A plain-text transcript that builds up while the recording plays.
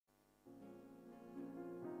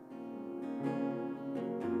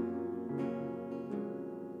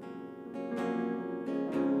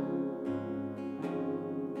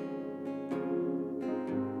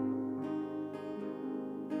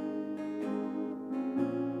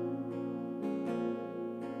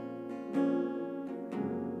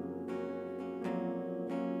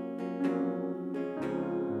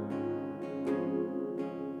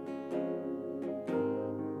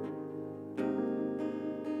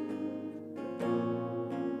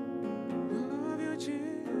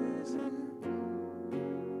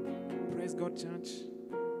God, church.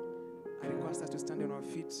 I request us to stand on our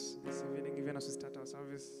feet this evening, even as we start our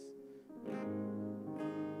service.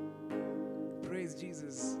 Praise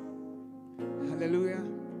Jesus. Hallelujah.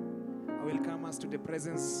 I welcome us to the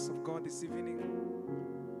presence of God this evening.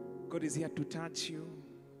 God is here to touch you.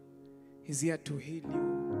 He's here to heal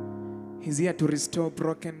you. He's here to restore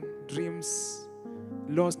broken dreams,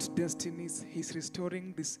 lost destinies. He's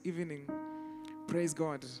restoring this evening. Praise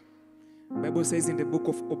God. The Bible says in the book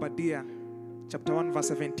of Obadiah, chapter 1, verse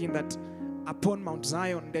 17, that upon Mount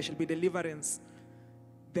Zion there shall be deliverance,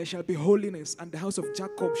 there shall be holiness, and the house of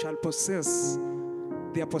Jacob shall possess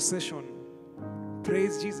their possession.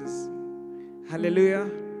 Praise Jesus. Hallelujah.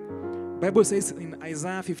 The Bible says in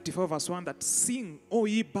Isaiah 54, verse 1, that sing, O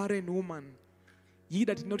ye barren woman, ye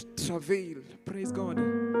that did not travail. Praise God.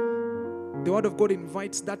 The word of God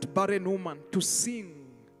invites that barren woman to sing,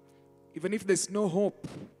 even if there's no hope.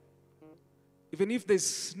 Even if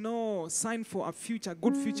there's no sign for a future,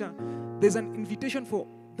 good future, there's an invitation for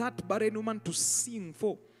that barren woman to sing.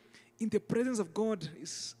 For in the presence of God,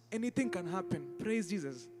 anything can happen. Praise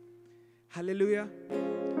Jesus. Hallelujah.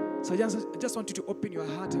 So I just want you to open your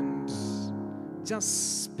heart and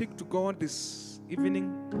just speak to God this evening.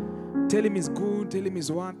 Tell Him He's good. Tell Him He's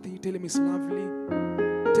worthy. Tell Him He's lovely.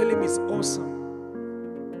 Tell Him He's awesome.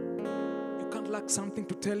 You can't lack something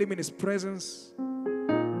to tell Him in His presence.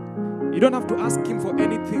 You don't have to ask Him for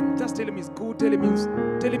anything. Just tell Him He's good. Tell Him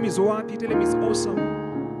He's worthy. Tell Him He's awesome.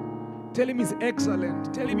 Tell Him He's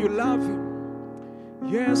excellent. Tell Him you love Him.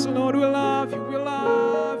 Yes, Lord, we love you. We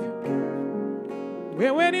love you.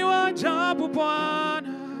 When you are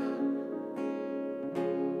Japupana,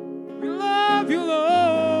 we love you,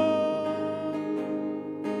 Lord.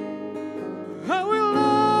 I will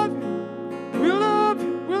love you. We love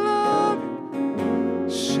you. We love you.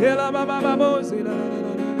 Shela baba babo zela.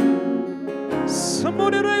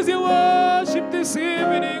 Somebody raise your worship this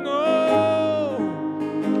evening. Oh,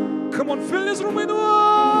 come on, fill this room with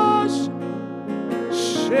worship.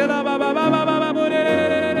 Shela ba ba ba ba ba ba.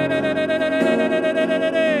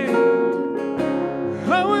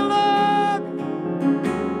 I will love you.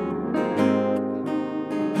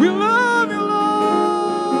 We love you,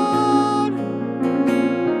 Lord.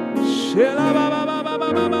 Shela ba ba ba ba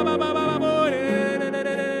ba ba ba ba ba.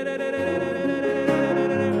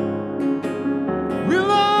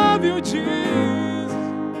 You, Jesus.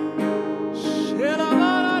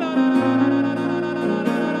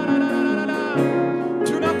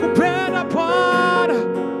 Tunakupenda Bwana.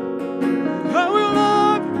 I will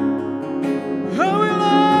love you. I will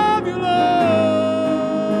love you, Lord.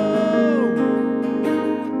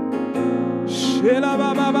 Shela ba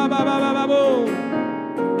ba ba ba ba ba bo.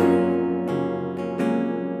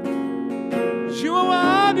 You are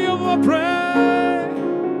worthy of our praise.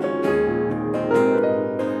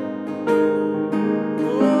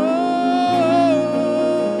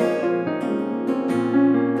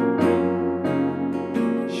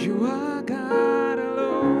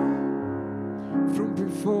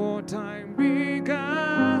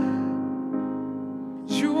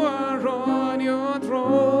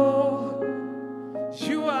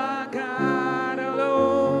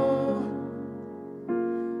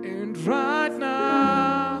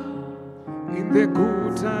 The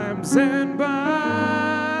good times and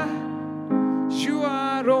bad, you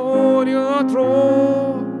are on your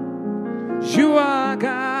throne. You are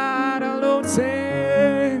God alone.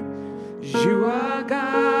 Say, you are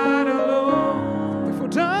God alone. Before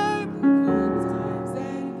times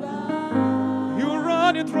and bad, you are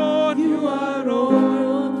on your throne. You are on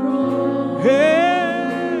your throne.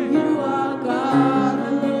 Hey, you are God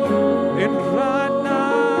alone. And right now.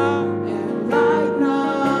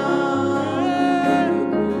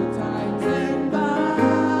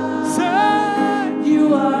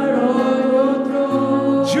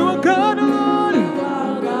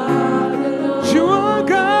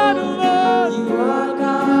 You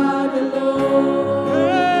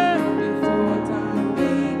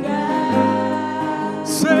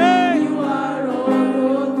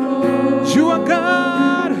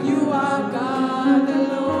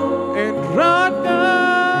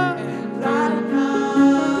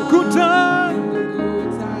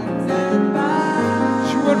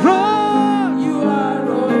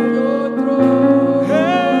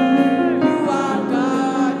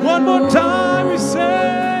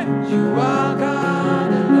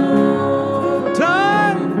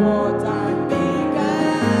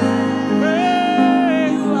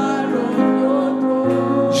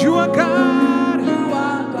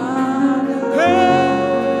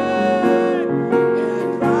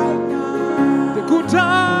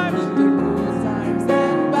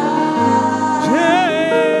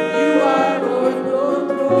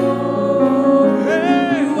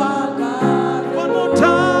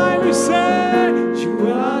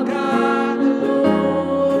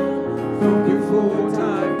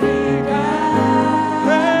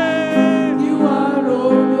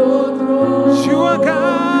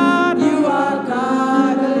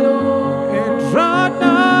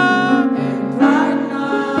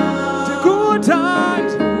time.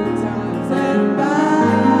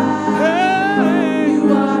 Hey. You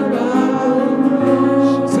are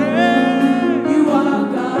God. Say, You are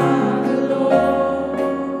God alone.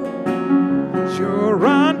 you're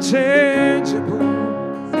unchangeable,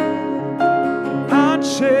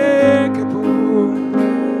 unshakable,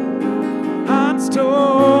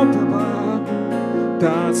 unstoppable.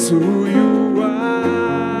 That's who you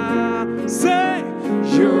are. Say,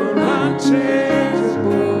 you're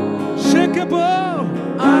unchangeable, shakeable,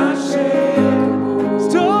 Unshakable.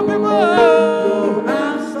 stoppable.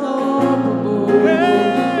 Unstoppable.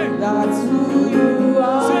 Hey. That's who you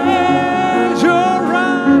are. Say, you're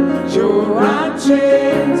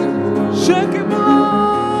Unchangeable.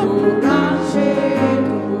 shakeable,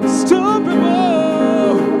 Unshakable.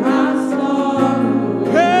 stoppable.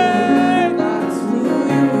 Unstoppable. Hey. That's who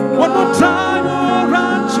you are. One more time, you're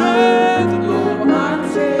unchangeable,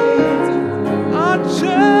 Unchangeable.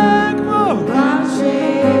 unshakable,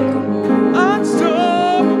 Unshakable.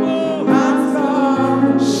 unstoppable.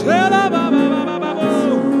 Unstoppable. Shalabababababo.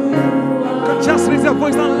 Just raise your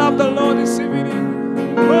voice and love the Lord this evening.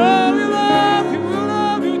 Oh, we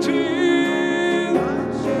love you, Jesus.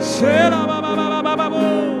 Shalabababababo.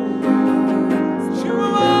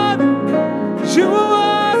 You are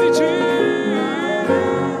worthy, Jesus.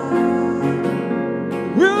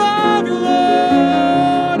 We love you,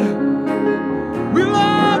 Lord. We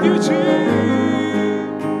love you, Jesus.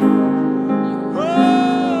 Oh,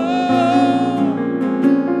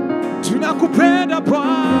 tunakupenda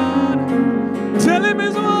Bwana. Tell him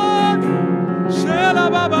his word.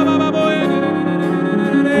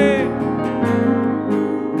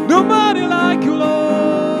 Nobody like you,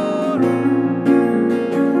 Lord.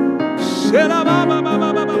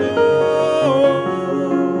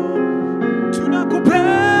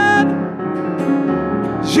 Tunakupenda.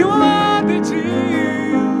 You are the Jesus.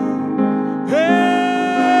 Hey.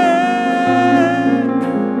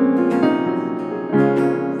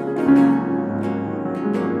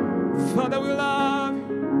 Father, we love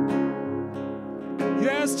you.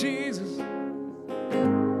 Yes, Jesus.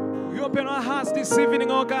 We open our hearts this evening,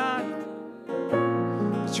 oh God,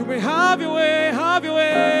 that you may have your way, have your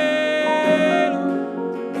way, Lord.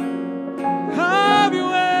 Have your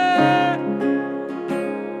way.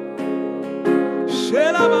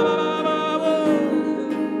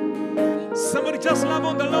 Somebody just love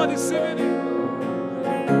on the Lord this evening.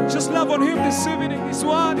 Just love on Him this evening. He's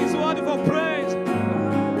worthy for praise.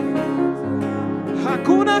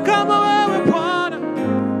 Hakuna kama wewe Bwana.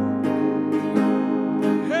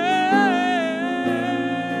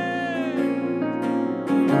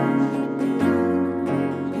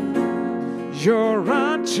 You're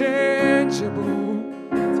unchangeable,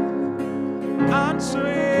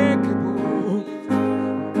 unshakable,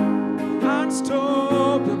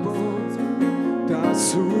 unstoppable.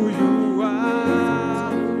 That's who you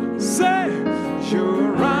are. Say,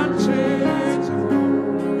 you're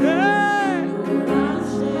unchangeable, yeah,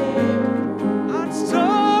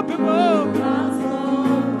 unstoppable.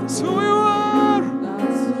 That's who you are.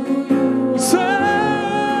 Say,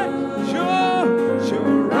 you're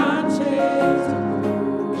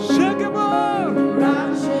shakeable,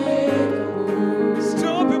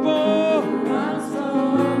 stoppable.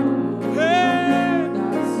 Hey,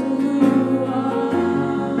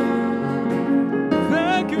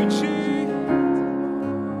 thank you, Jesus.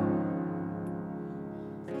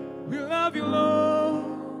 We love you, Lord.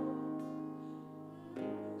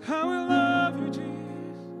 How we love you,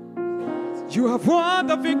 Jesus. You have won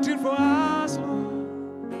the victory for us, Lord.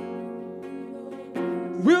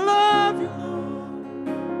 We love you, Lord.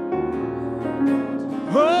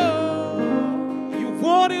 Oh, you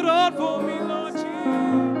won it all for me, Lord Jesus.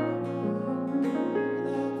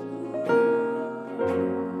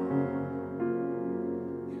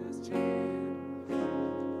 Yes, Jesus.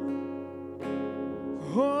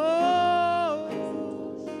 Oh,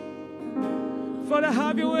 Father,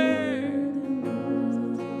 have your way.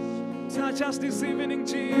 Touch us this evening,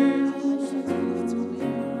 Jesus.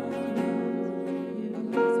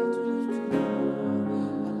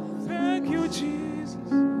 Thank you, Jesus.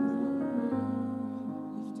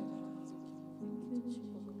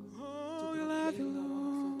 Oh, we love you,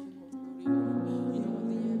 Lord.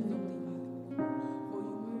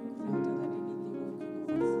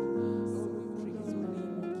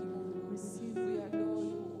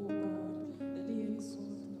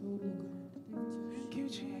 Thank you,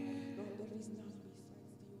 Jesus.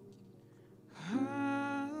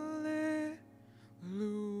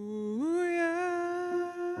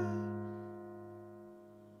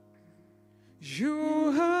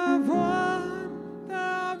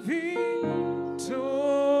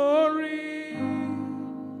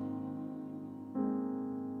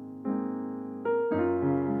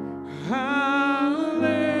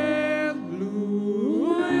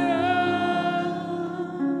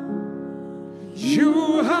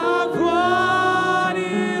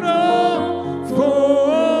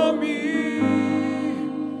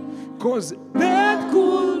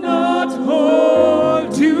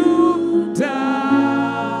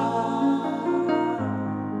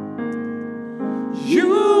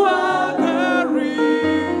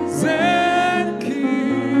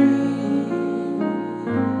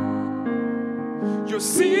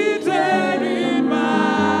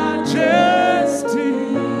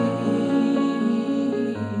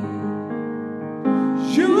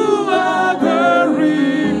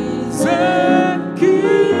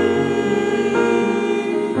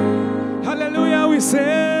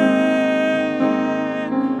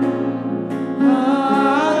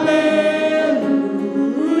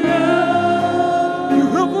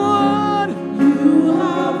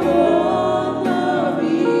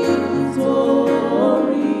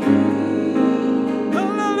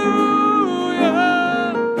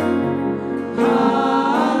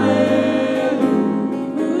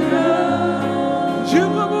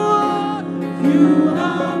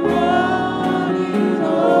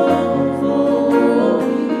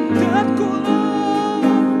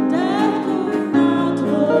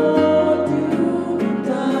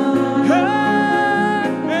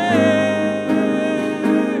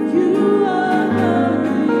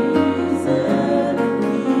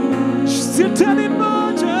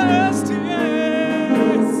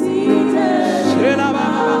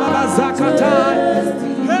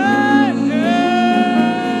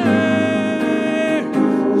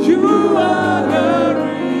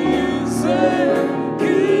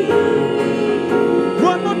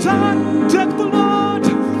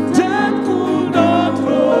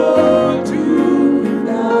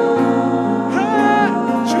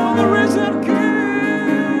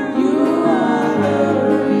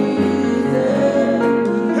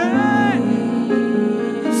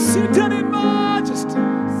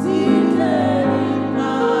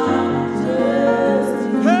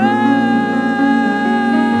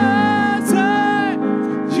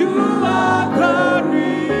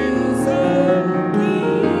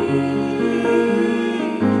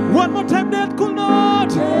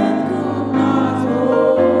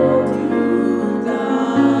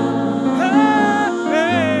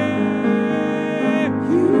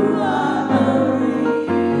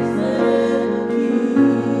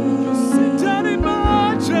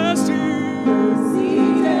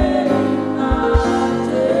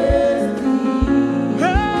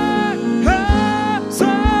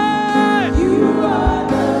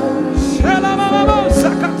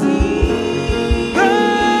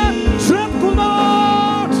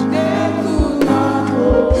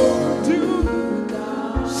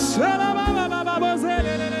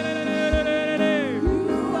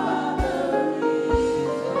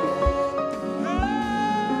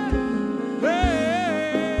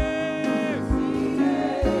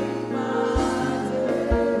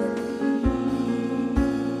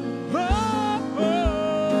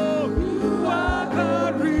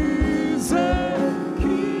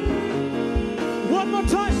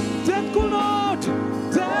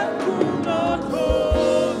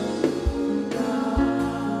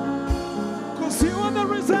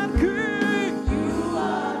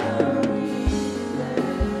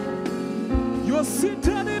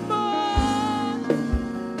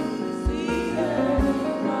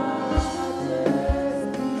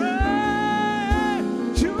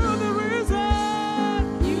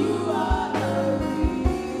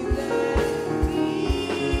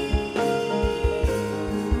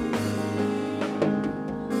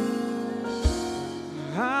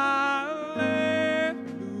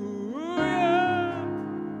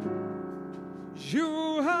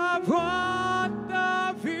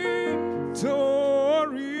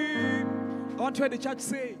 why the church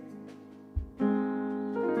say,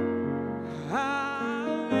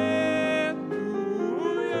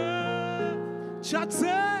 hallelujah. Church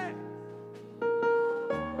say,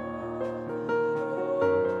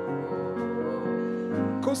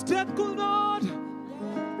 cause death could not.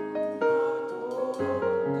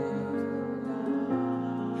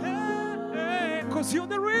 Hey, cause you're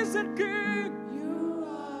the risen King.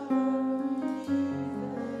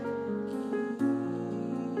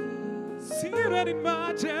 Seated in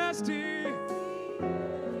majesty.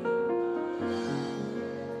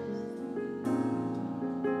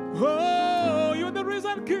 Oh, you're the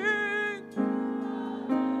risen King.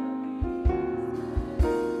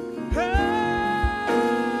 Hey,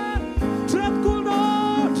 death could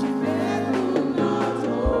not.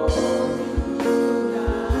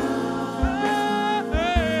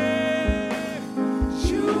 Hey,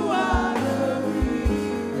 you are the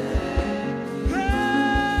reason.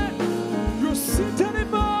 Hey, you're seated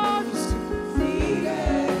in majesty.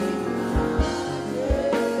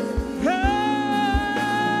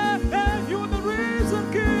 Hey, you're the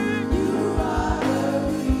risen King.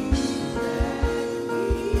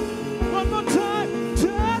 One more time.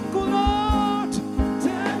 Death could not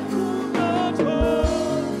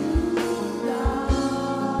hold you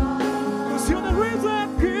down. 'Cause you're the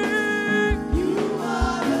risen King.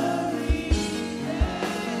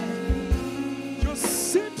 You're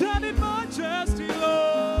seated in majesty,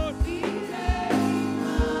 Lord.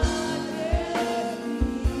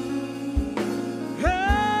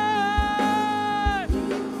 Hey,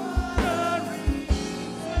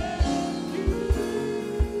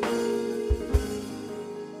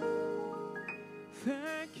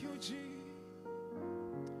 thank you, Jesus.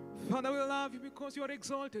 Father, we love you because you are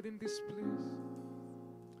exalted in this place.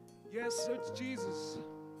 Yes, Lord Jesus.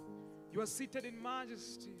 You are seated in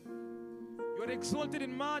majesty. You are exalted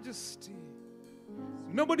in majesty.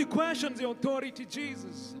 Nobody questions your authority,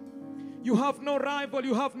 Jesus. You have no rival.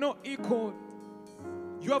 You have no equal.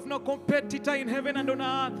 You have no competitor in heaven and on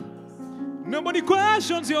earth. Nobody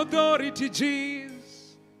questions your authority,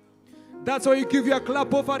 Jesus. That's why you give your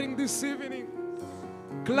clap offering this evening.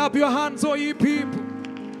 Clap your hands, O ye people.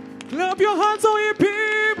 Clap your hands, O ye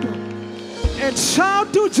people. And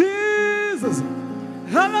shout to Jesus.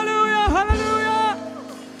 Hallelujah, hallelujah.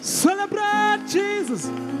 Celebrate Jesus.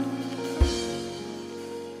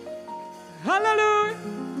 Hallelujah.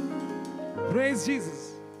 Praise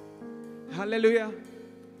Jesus. Hallelujah.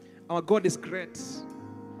 Our God is great.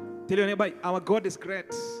 Tell your neighbor, our God is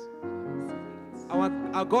great.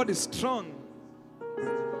 Our God is strong.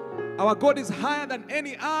 Our God is higher than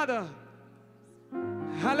any other.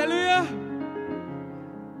 Hallelujah.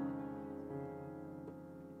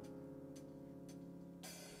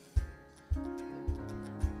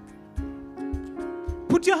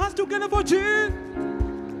 Put your hands together for Jesus.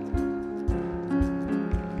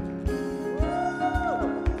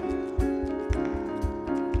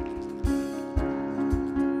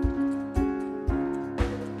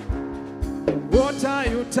 What are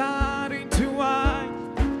you turning to wine?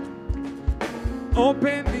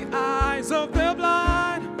 Open the eyes of the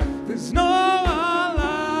blind. There's no one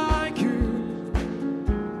like you.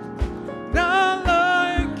 None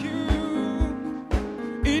like you.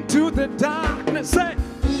 Into the darkness, say.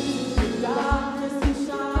 Darkness you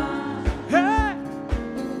shine, Hey,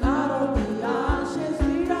 out of the ashes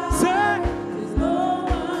we rise. say. There's no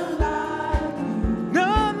one like you.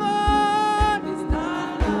 None like. There's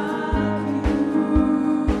none like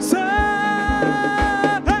you. Say.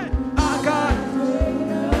 Hey, our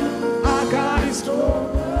God is strong.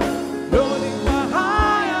 Lord, you are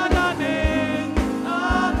higher than any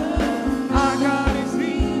other. Our God is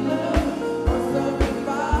healer. Awesome in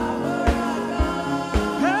power, our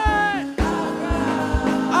God. Hey, Our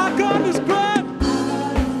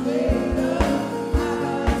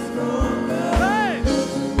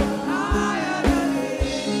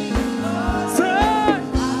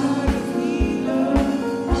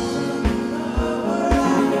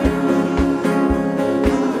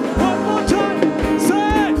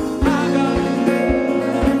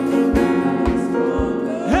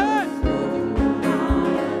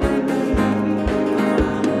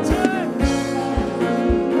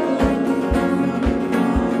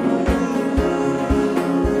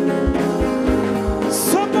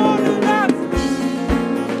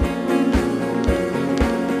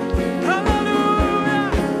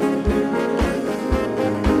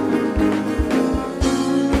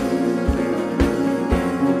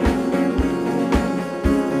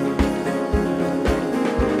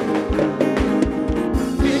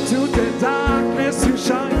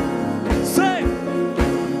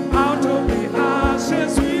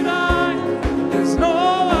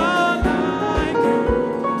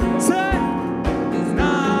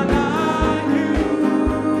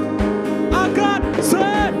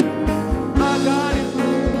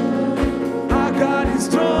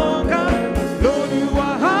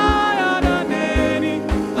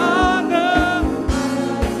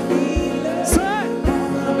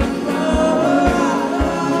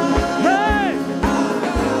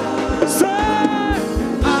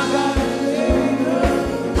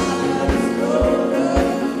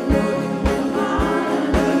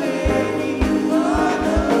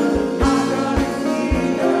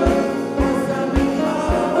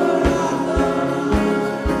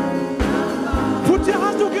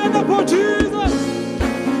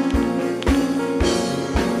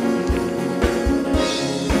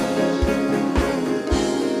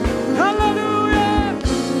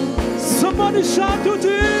Somebody shout to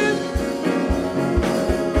Jesus.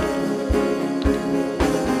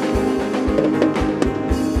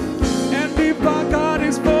 And if our God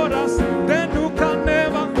is for us, then who can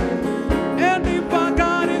never? And if our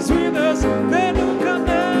God is with us, then who can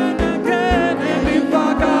never again? And if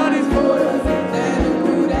our God is for us, Then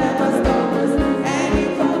who could ever stop us? And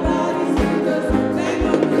if our God is with us, then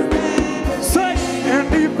who could stand us? say,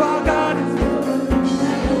 and if our God is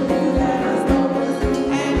Then who could ever stop us?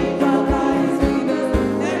 And if our God is with us,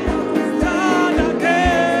 then who could stand us? again,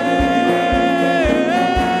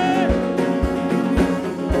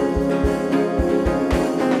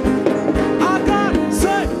 our God,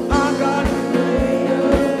 say, our God, is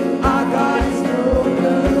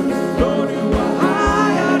Lord, you are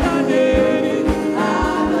higher than any.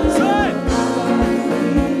 Say,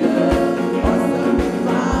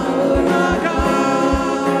 our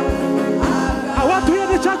God. I want to hear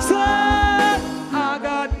the church say, our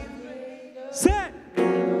God. Say,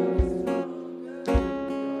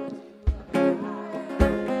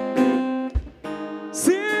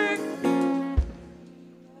 sing.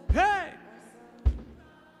 Hey,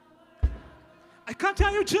 I can't hear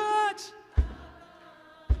you, church.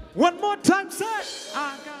 One more time, say,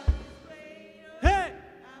 our God. Hey,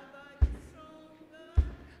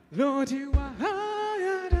 Lord, you are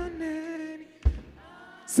higher than any.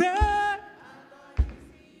 Say, hey,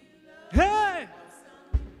 hey,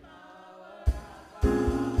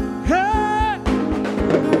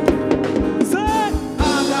 say,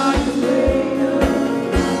 our God is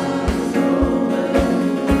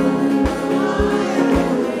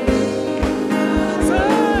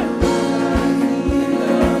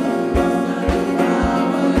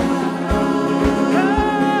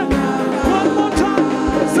one more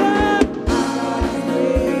time, say,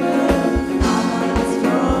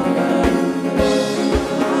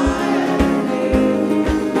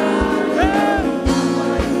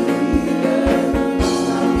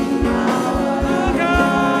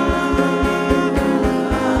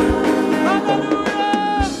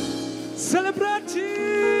 hallelujah. Celebrate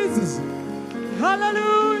Jesus.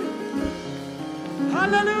 Hallelujah.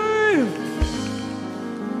 Hallelujah.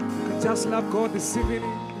 Can just love God this evening.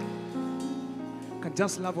 Can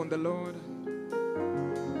just love on the Lord.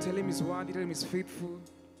 Tell him he's worthy, tell him he's faithful.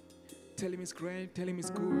 Tell him he's great, tell him he's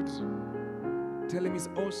good. Tell him he's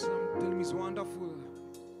awesome, tell him he's wonderful.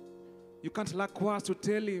 You can't lack words to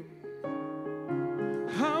tell him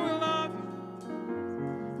how we love you.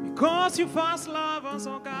 Because you first love us,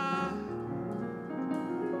 oh God.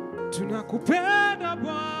 Tunakupenda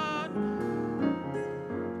Bwana.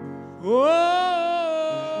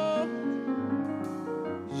 Oh,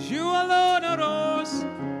 you alone are awesome.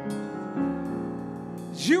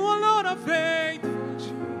 You alone are faithful,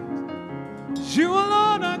 Jesus. You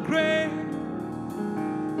alone are great.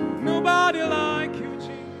 Nobody like you,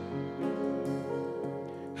 Jesus.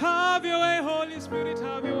 Have your way, Holy Spirit.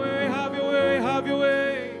 Have your way, have your way, have your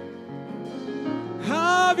way.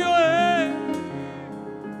 Have your way.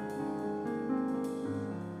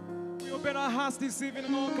 We open our hearts this evening,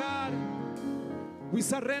 oh God. We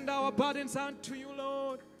surrender our burdens unto you,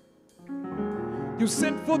 Lord. You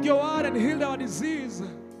sent forth your word and healed our disease.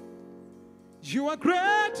 You are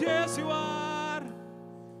great, yes, you are.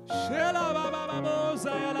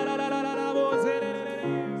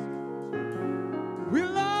 We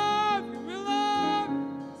love you, we love you.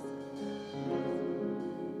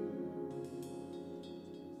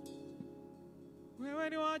 Wewe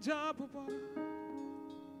ni wa ajabu Bwana.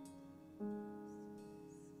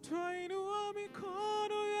 Twainua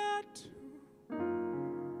mikono yetu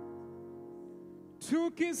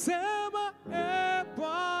tukisema, e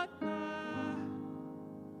Bwana,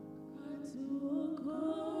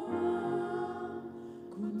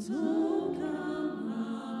 kutoka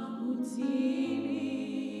mautini.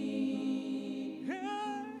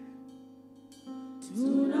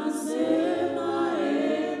 Tunasema, e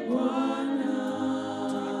Bwana,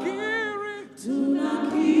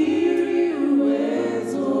 tunakiri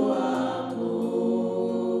uwezo wako.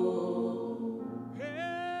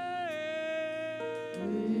 Wewe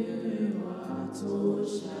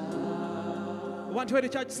watosha. I want to hear the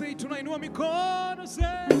church say, tunainua mikono,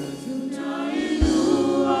 say,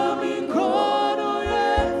 Tunainua mikono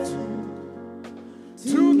yetu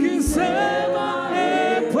tukisema, e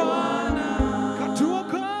Bwana,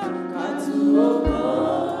 katuokoa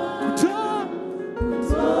kutoka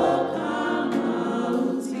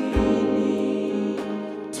mautini.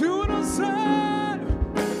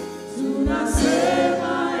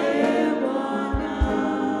 Tunasema, e Bwana,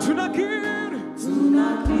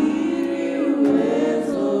 tunakiri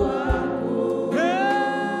uwezo wako.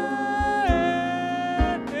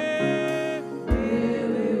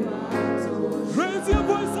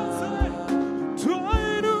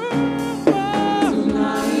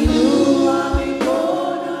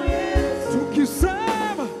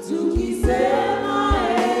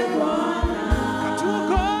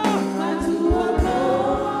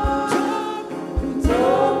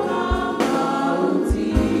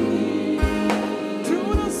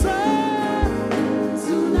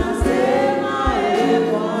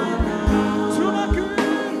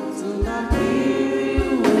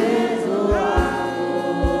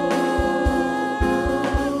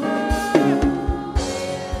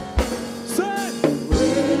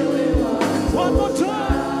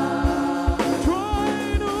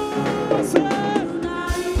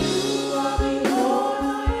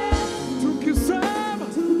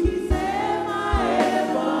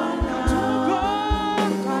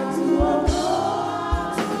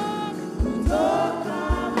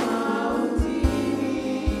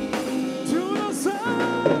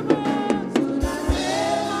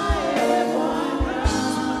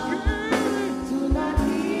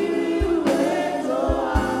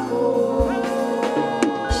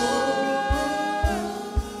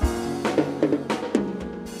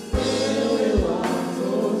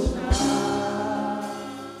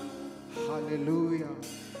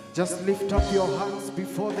 Just lift up your hands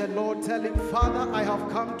before the Lord. Tell him, Father, I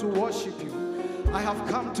have come to worship you. I have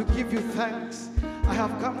come to give you thanks. I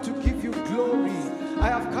have come to give you glory. I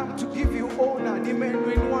have come to give you honor.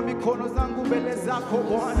 Nimeinua mikono zangu mbele zako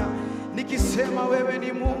Bwana, nikisema wewe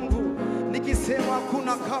ni Mungu, nikisema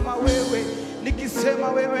hakuna kama wewe, nikisema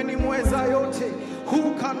wewe ni mweza yote.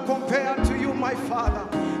 Who can compare to you, my Father?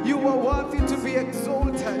 You are worthy to be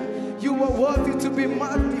exalted. You are worthy to be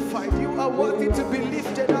magnified. You are worthy to be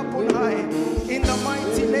lifted up on high. In the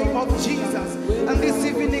mighty name of Jesus. And this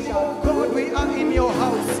evening, oh God, we are in your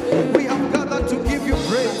house. We have gathered to give you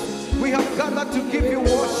praise. We have gathered to give you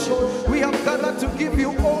worship. We have gathered to give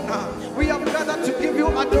you honor. We have gathered to give you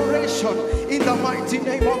adoration. In the mighty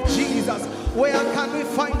name of Jesus. Where can we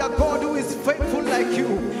find a God who is faithful like you?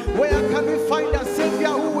 Where can we find a Savior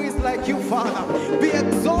who is like you, Father? Be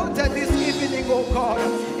exalted this evening, oh God,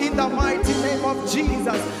 in the mighty name of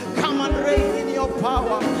Jesus. Come and reign in your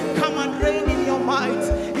power. Come and reign in your might,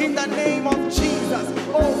 in the name of Jesus.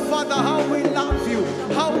 Oh Father, how we love you,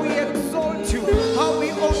 how we exalt you, how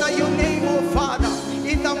we honor your name, oh Father,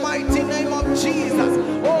 in the mighty name of Jesus.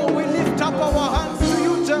 Oh, we lift up our hands to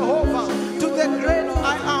you, Jehovah, to the great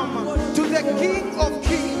I am, to the King of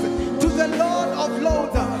Kings, to the Lord of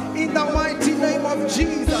Lords, in the mighty name of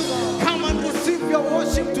Jesus. Come and receive your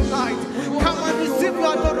worship tonight. Come and receive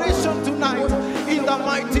your adoration tonight, in the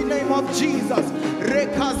mighty name of Jesus.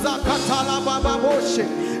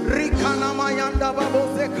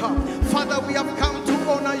 Father, we have come to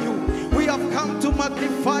honor you. We have come to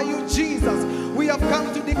magnify you, Jesus. We have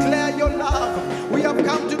come to declare your love. We have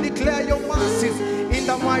come to declare your mercies, in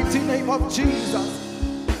the mighty name of Jesus.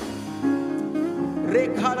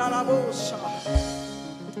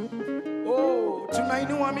 Oh,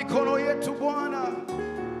 tunainua mikono yetu Bwana,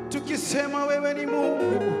 tukisema wewe ni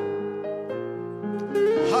Mungu.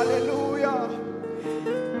 Hallelujah.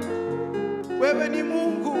 Wewe ni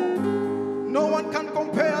Mungu. No one can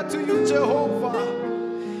compare to you, Jehovah.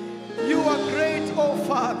 You are great, oh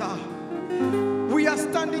Father. We are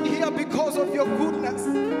standing here because of your goodness.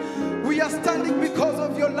 We are standing because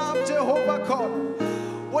of your love, Jehovah God.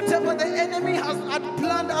 Whatever the enemy had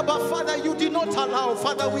planned, Abba Father, you did not allow.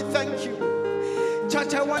 Father, we thank you.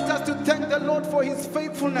 Church, I want us to thank the Lord for his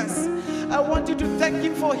faithfulness. I want you to thank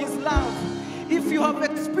him for his love. If you have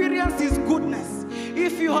experienced his goodness,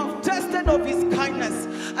 if you have tasted of his kindness,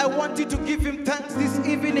 I want you to give him thanks this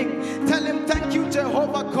evening. Tell him, thank you,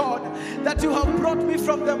 Jehovah God, that you have brought me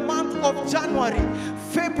from the month of January,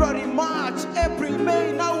 February, March, April,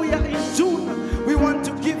 May. Now we are in June. We want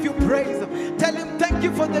to give you praise. Tell him, thank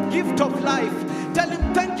you for the gift of life. Tell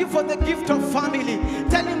him, thank you for the gift of family.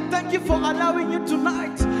 Tell him, thank you for allowing you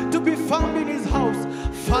tonight to be found in his house.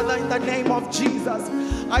 Father, in the name of Jesus,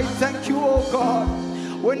 I thank you, oh God.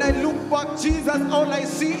 When I look back, Jesus, all I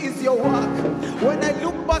see is your work. When I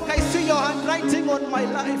look back, I see your handwriting on my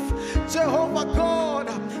life. Jehovah God,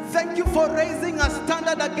 thank you for raising a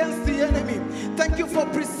standard against the enemy. Thank you for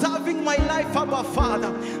preserving my life, Abba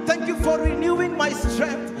Father. Thank you for renewing my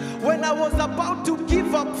strength. When I was about to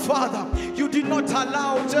give up, Father, you did not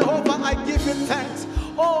allow. Jehovah, I give you thanks.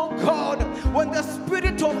 Oh God, when the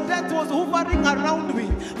spirit of death was hovering around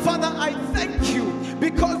me, Father, I thank you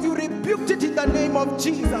because you rebuked it in the name of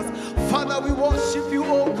Jesus. Father, we worship you,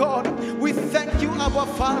 oh God. We thank you, Abba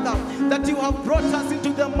Father, that you have brought us into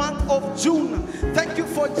the month of June. Thank you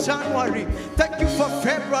for January. Thank you for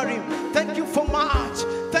February. Thank you for March.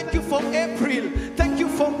 Thank you for April. Thank you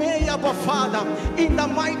for May, Abba Father, in the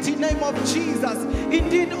mighty name of Jesus.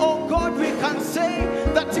 Indeed, oh God, we can say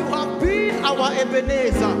that you have been our Ebenezer.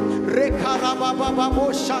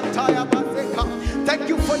 Thank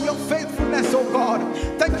you for your faithfulness, oh God.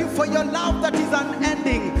 Thank you for your love that is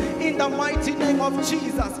unending, in the mighty name of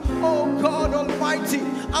Jesus. Oh God Almighty,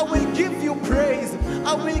 I will give you praise.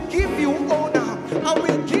 I will give you honor. I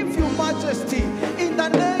will give you majesty, in the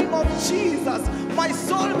name of Jesus. My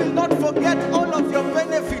soul will not forget all of your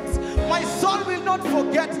benefits. My soul will not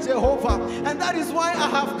forget, Jehovah. And that is why I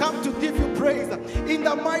have come to give you praise. In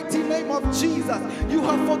the mighty name of Jesus, you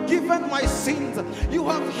have forgiven my sins. You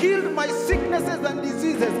have healed my sicknesses and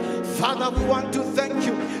diseases. Father, we want to thank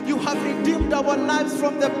you. You have redeemed our lives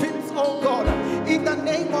from the pits, oh God. In the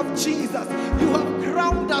name of Jesus, you have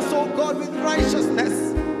crowned us, oh God, with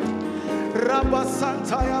righteousness. Rabba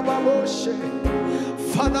Santaya Baboshe.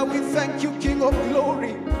 Father, we thank you, King of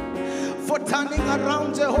glory, for turning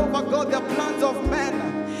around, Jehovah God, the plans of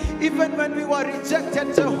men. Even when we were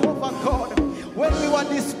rejected, Jehovah God, when we were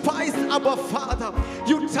despised Abba Father.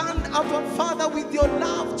 You turned, Abba Father, with your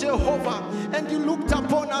love, Jehovah, and you looked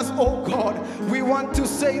upon us, oh God. We want to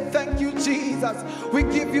say thank you, Jesus. We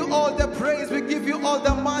give you all the praise. We give you all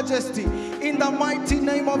the majesty in the mighty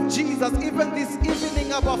name of Jesus. Even this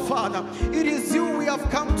evening, Abba Father, it is you we have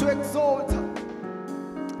come to exalt.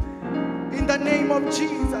 In the name of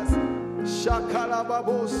Jesus.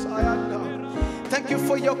 Thank you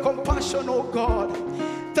for your compassion, oh God.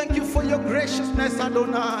 Thank you for your graciousness,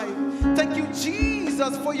 Adonai. Thank you,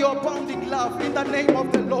 Jesus, for your abounding love in the name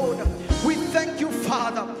of the Lord. We thank you,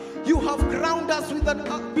 Father. You have crowned us with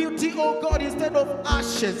that beauty, oh God, instead of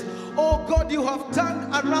ashes. Oh God, you have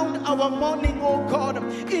turned around our mourning, oh God,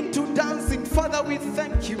 into dancing. Father, we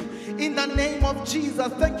thank you in the name of Jesus.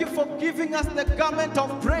 Thank you for giving us the garment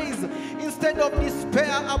of praise instead of despair,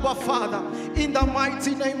 Abba Father, in the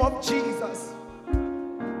mighty name of Jesus.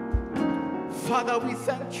 Father, we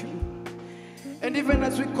thank you. And even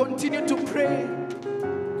as we continue to pray,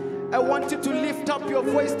 I want you to lift up your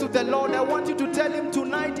voice to the Lord. I want you to tell him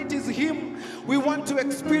tonight it is him we want to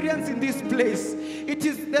experience in this place. It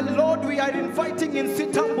is the Lord we are inviting in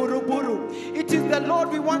Sitamburuburu. It is the Lord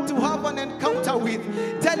we want to have an encounter with.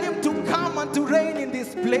 Tell him to come and to reign in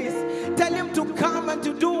this place. Tell him to come and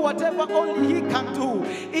to do whatever only he can do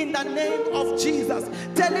in the name of Jesus.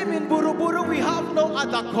 Tell him in Buruburu we have no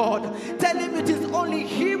other God. Tell him it is only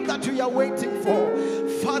him that we are waiting for.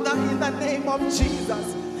 Father, in the name of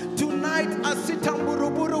Jesus, tonight as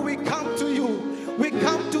Sitamburuburu we come to you. We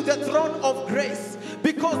come to the throne of grace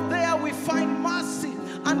because there we find mercy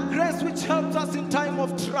and grace which helps us in time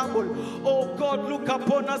of trouble. Oh God, look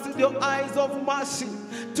upon us with your eyes of mercy.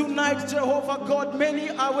 Tonight, Jehovah God, many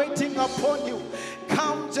are waiting upon you.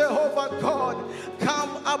 Come, Jehovah God.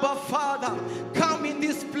 Come, Abba Father. Come in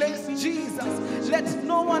this place, Jesus. Let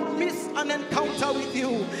no one miss an encounter with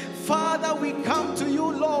you. Father, we come to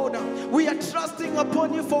you, Lord. We are trusting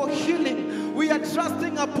upon you for healing. We are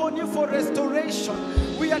trusting upon you for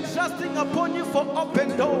restoration. We are trusting upon you for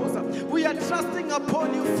open doors. We are trusting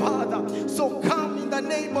upon you, Father. So come in the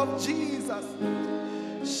name of Jesus.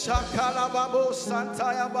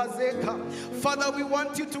 Father, we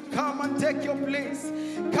want you to come and take your place.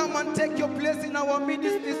 Come and take your place in our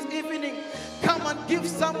midst this evening. Come and give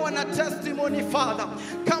someone a testimony, Father.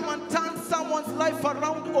 Come and turn someone's life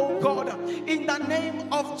around, oh God, in the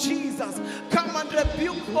name of Jesus. Come and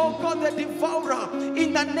rebuke, oh God, the devourer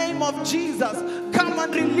in the name of Jesus. Come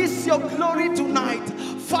and release your glory tonight.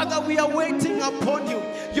 Father, we are waiting upon you.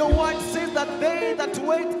 Your word says that they that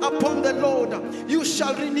wait upon the Lord, you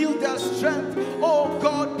shall renew their strength. Oh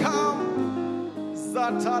God, come.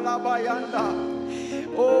 Zatalabayanda.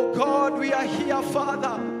 Oh God, we are here,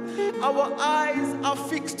 Father. Our eyes are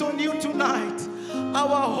fixed on you tonight.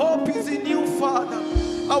 Our hope is in you, Father.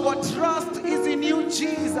 Our trust is in you,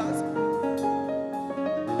 Jesus.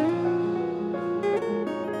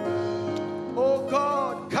 Oh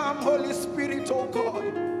God, come, Holy Spirit, oh God.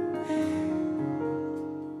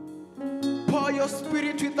 Pour your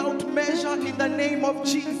spirit without measure in the name of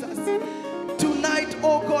Jesus. Tonight,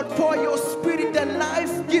 oh God, pour your spirit, the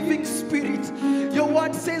life-giving spirit. Your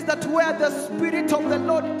word says that where the spirit of the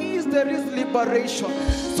Lord is, there is liberation.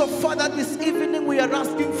 So Father, this evening we are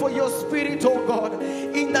asking for your spirit, oh God,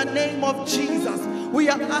 in the name of Jesus. We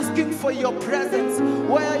are asking for your presence.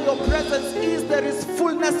 Where your presence is, there is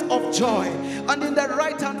fullness of joy, and in the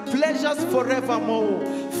right hand pleasures forevermore.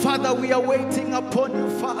 Father, we are waiting upon you,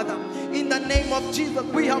 Father. In the name of Jesus,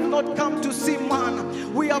 we have not come to see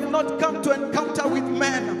man. We have not come to encounter with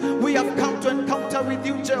men. We have come to encounter with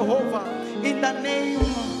you, Jehovah. In the name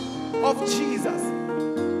of Jesus.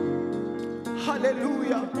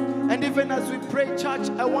 Hallelujah. And even as we pray, church,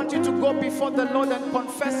 I want you to go before the Lord and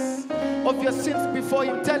confess of your sins before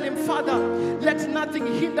him. Tell him, Father, let nothing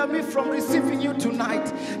hinder me from receiving you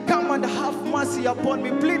tonight. Come and have mercy upon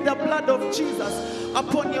me. Plead the blood of Jesus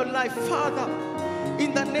upon your life, Father.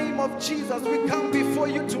 In the name of Jesus, we come before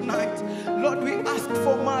you tonight. Lord, we ask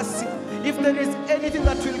for mercy. If there is anything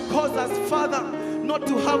that will cause us, Father, not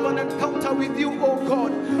to have an encounter with you, oh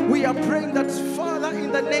God, we are praying that, Father,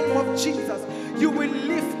 in the name of Jesus, you will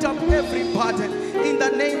lift up every burden in the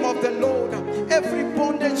name of the Lord. Every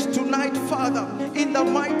bondage tonight, Father, in the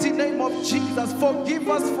mighty name of Jesus. Forgive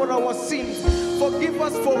us for our sins. Forgive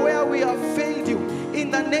us for where we have failed you. In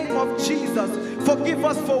the name of Jesus, forgive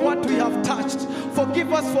us for what we have touched.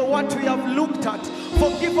 Forgive us for what we have looked at.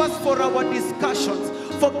 Forgive us for our discussions.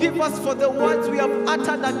 Forgive us for the words we have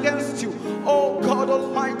uttered against you. Oh God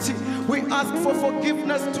Almighty, we ask for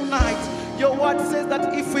forgiveness tonight. Your word says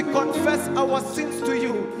that if we confess our sins to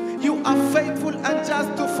you, you are faithful and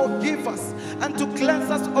just to forgive us and to cleanse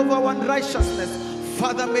us of our unrighteousness.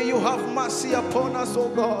 Father, may you have mercy upon us, oh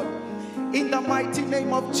God. In the mighty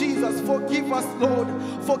name of Jesus, forgive us, Lord.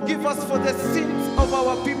 Forgive us for the sins of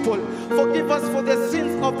our people. Forgive us for the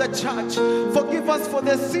sins of the church. Forgive us for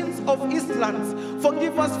the sins of Islam.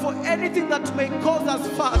 Forgive us for anything that may cause us,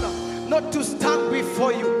 Father, not to stand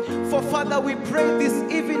before you. For Father, we pray this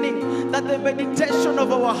evening that the meditation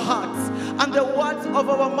of our hearts and the words of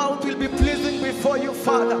our mouth will be pleasing before you,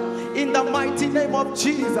 Father. In the mighty name of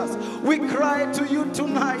Jesus, we cry to you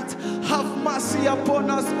tonight. Have mercy upon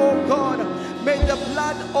us, oh God. May the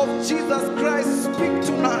blood of Jesus Christ speak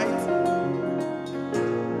tonight.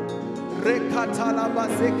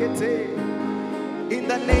 In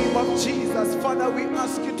the name of Jesus, Father, we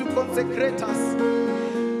ask you to consecrate us.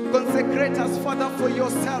 Consecrate us, Father, for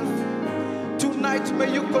yourself. Tonight, may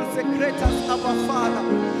you consecrate us, Abba Father.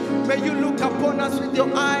 May you look upon us with your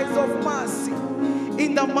eyes of mercy.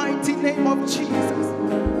 In the mighty name of Jesus.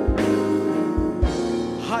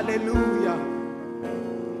 Hallelujah.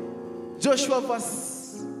 Joshua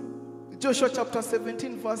chapter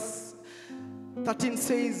 17 verse 13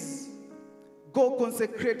 says, go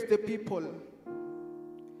consecrate the people.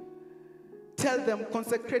 Tell them,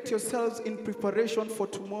 consecrate yourselves in preparation for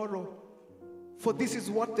tomorrow. For this is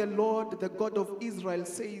what the Lord, the God of Israel,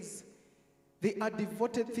 says. They are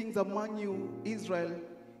devoted things among you, Israel.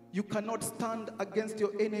 You cannot stand against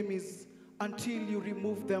your enemies until you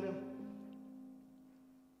remove them.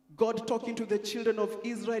 God talking to the children of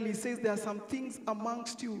Israel, he says there are some things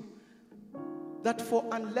amongst you that for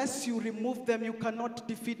unless you remove them, you cannot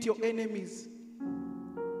defeat your enemies.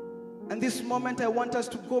 And this moment I want us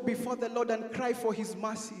to go before the Lord and cry for his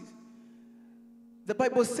mercies. The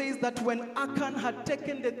Bible says that when Achan had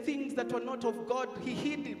taken the things that were not of God, he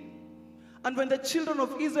hid him. And when the children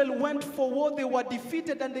of Israel went for war, they were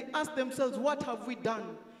defeated and they asked themselves, what have we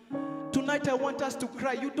done? Tonight I want us to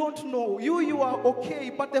cry. You don't know. You are okay,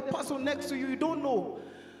 but the person next to you, you don't know.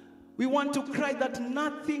 We want to cry that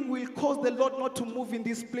nothing will cause the Lord not to move in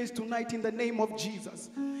this place tonight in the name of Jesus.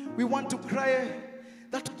 We want to cry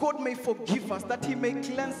that God may forgive us, that he may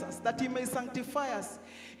cleanse us, that he may sanctify us.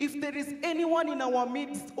 If there is anyone in our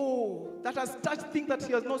midst, that has touched things that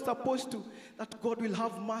he has not supposed to, that God will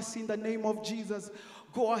have mercy in the name of Jesus.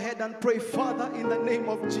 Go ahead and pray, Father, in the name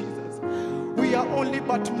of Jesus. We are only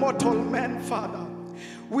but mortal men, Father.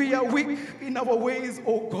 We are weak in our ways,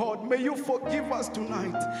 oh God. May you forgive us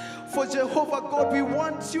tonight. For Jehovah God, we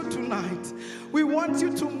want you tonight. We want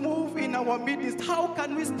you to move in our midst. How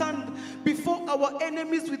can we stand before our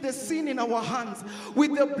enemies with the sin in our hands,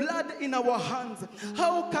 with the blood in our hands?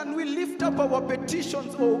 How can we lift up our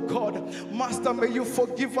petitions, oh God? Master, may you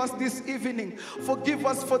forgive us this evening. Forgive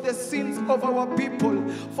us for the sins of our people.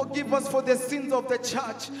 Forgive us for the sins of the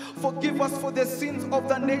church. Forgive us for the sins of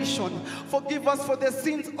the nation. Forgive us for the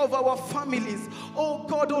sins of our families. Oh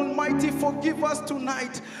God Almighty, forgive us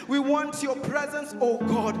tonight. We want your presence, oh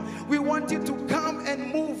God. We want you to come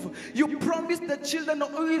and move. You promised the children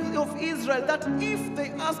of Israel that if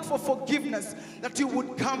they ask for forgiveness, that you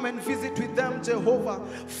would come and visit with them, Jehovah.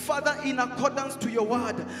 Father, in accordance to your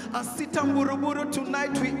word, as Sitamburuburu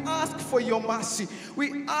tonight, we ask for your mercy.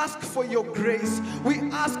 We ask for your grace. We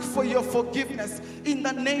ask for your forgiveness. In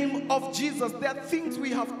the name of Jesus, there are things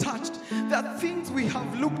we have touched. There are things we have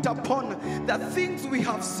looked upon. There are things we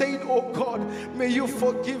have said, oh God. May you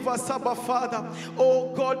forgive us, Abba Father.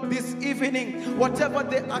 Oh God, this evening, whatever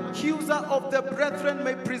the accuser of the brethren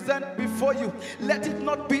may present before you, let it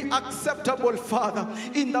not be acceptable, Father.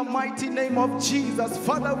 In the mighty name of Jesus,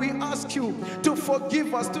 Father, we ask you to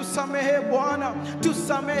forgive us, to samehe Bwana, to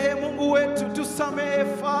samehe Mungu wetu, to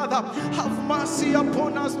samehe Father. Have mercy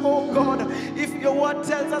upon us, oh God. If your word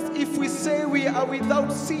tells us, if we say we are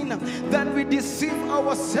without sin, then we deceive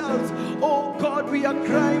ourselves. Oh God, we are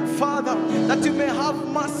crying, Father, that you may have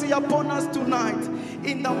mercy upon us tonight.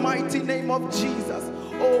 In the mighty name of Jesus.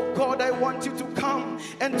 Oh God, I want you to come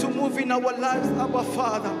and to move in our lives, Abba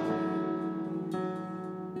Father.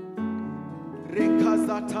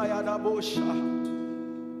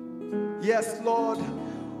 Yes, Lord,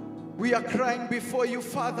 we are crying before you,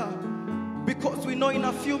 Father, because we know in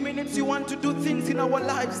a few minutes you want to do things in our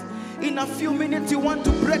lives. In a few minutes you want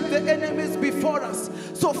to break the enemies before us.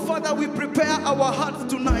 So Father, we prepare our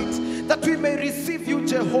hearts tonight that we may receive you,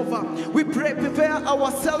 Jehovah. We prepare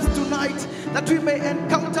ourselves tonight that we may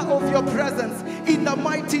encounter of your presence in the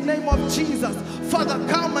mighty name of Jesus. Father,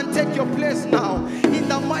 come and take your place now. In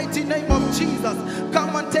the mighty name of Jesus,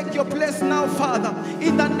 come and take your place. place now, Father.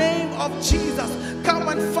 In the name of Jesus, come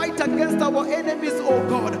and fight against our enemies, oh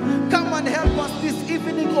God. Come and help us this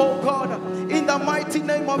evening, oh God. In the mighty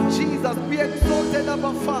name of Jesus, be exalted,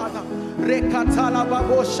 our Father.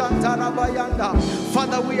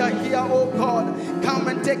 Father, we are here, oh God. Come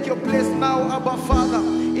and take your place now, Abba Father.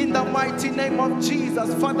 In the mighty name of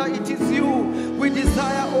Jesus, Father, it is you we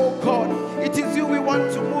desire, oh God. It is you we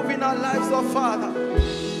want to move in our lives, oh Father.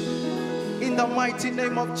 In the mighty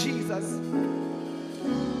name of Jesus.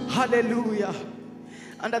 Hallelujah.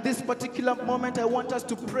 And at this particular moment, I want us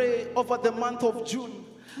to pray over the month of June.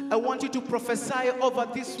 I want you to prophesy over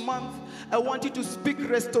this month. I want you to speak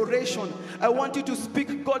restoration. I want you to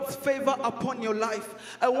speak God's favor upon your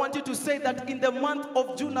life. I want you to say that in the month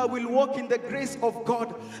of June, I will walk in the grace of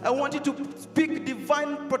God. I want you to speak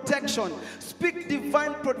divine protection. Speak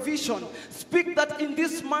divine provision. Speak that in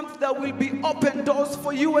this month, there will be open doors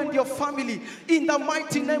for you and your family. In the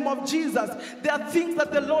mighty name of Jesus, there are things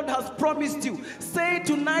that the Lord has promised you. Say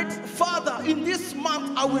tonight, Father, in this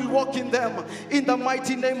month, I will walk in them. In the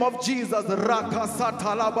mighty name of Jesus.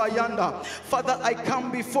 Father, I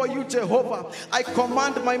come before you, Jehovah. I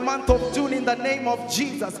command my month of June in the name of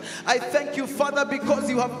Jesus. I thank you, Father, because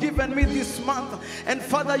you have given me this month. And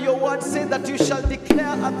Father, your word says that you shall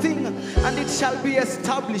declare a thing and it shall be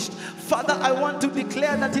established. Father, I want to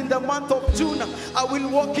declare that in the month of June, I will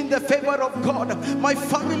walk in the favor of God. My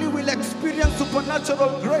family will experience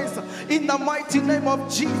supernatural grace in the mighty name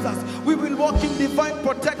of Jesus. We will walk in divine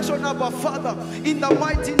protection of our Father in the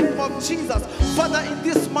mighty name of Jesus. Father, in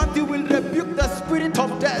this month you will rebuke the spirit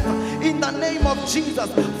of death in the name of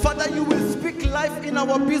Jesus. Father, you will speak life in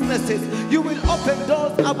our businesses. You will open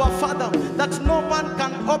doors, Abba Father, that no man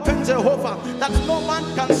can open, Jehovah, that no man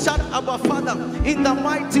can shut, Abba Father, in the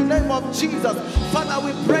mighty name of Jesus. Father,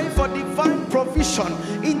 we pray for divine provision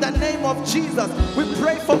in the name of Jesus. We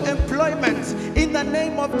pray for employment in the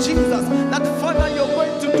name of Jesus, that Father, you're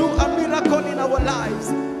going to do a miracle in our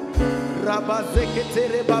lives.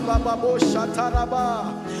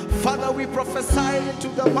 Father, we prophesy into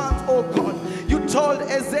the month, oh God. You told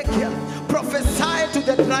Ezekiel, prophesy to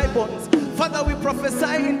the dry bones. Father, we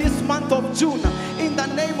prophesy in this month of June, in the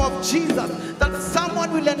name of Jesus, that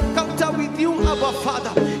someone will encounter with you, Abba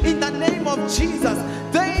Father, in the name of Jesus.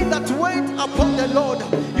 They that wait upon the Lord,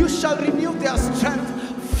 you shall renew their strength.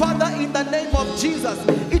 Father, in the name of Jesus,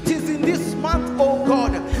 it is in this month, oh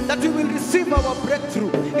God, that we will receive our breakthrough.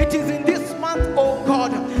 It is in this month, oh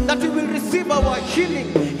God, that we will receive our healing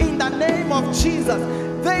in the name of Jesus.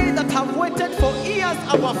 They that have waited for years,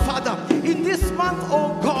 our Father, in this month,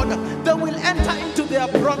 oh God, they will enter into their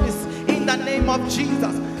promise in the name of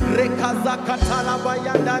Jesus.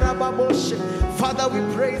 Father,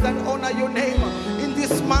 we praise and honor your name. In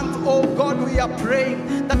this month, oh God, we are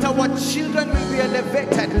praying that our children will be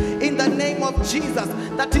elevated in the name of Jesus.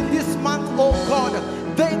 That in this month, oh God,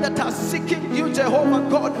 they that are seeking you, Jehovah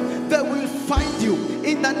God, they will find you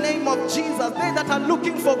in the name of Jesus. They that are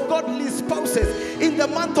looking for godly spouses in the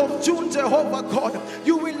month of June, Jehovah God,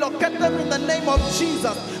 you will locate them in the name of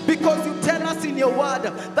Jesus, because you tell us in your word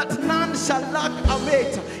that none shall lack a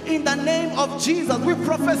mate. In the name of Jesus, we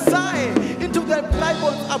prophesy into the dry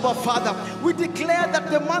bones, Abba Father. We declare that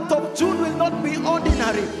the month of June will not be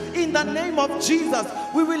ordinary. In the name of Jesus,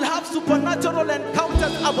 we will have supernatural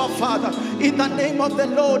encounters, Abba Father. In the name of the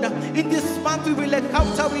Lord, in this month we will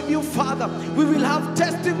encounter with you, Father. We will have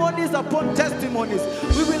testimonies upon testimonies.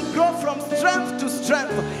 We will grow from strength to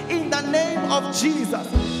strength in the name of Jesus.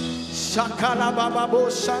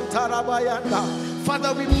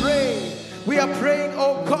 Father, we pray. We are praying,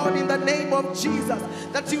 oh God, in the name of Jesus,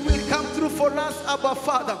 that you will come through for us, Abba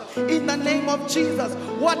Father. In the name of Jesus,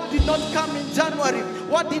 what did not come in January,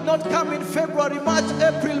 what did not come in February, March,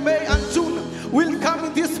 April, May, and June, will come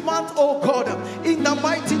in this month, oh God. In the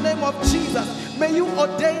mighty name of Jesus, may you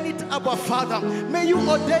ordain it, Abba Father. May you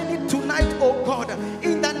ordain it tonight, oh God.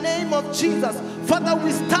 In the name of Jesus, Father,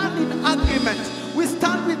 we stand in agreement. We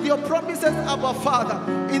stand with your promises, Abba Father.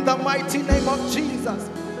 In the mighty name of Jesus.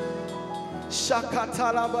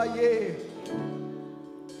 Shakatalabaye.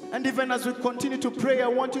 And even as we continue to pray, I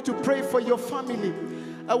want you to pray for your family.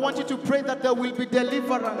 I want you to pray that there will be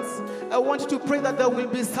deliverance. I want you to pray that there will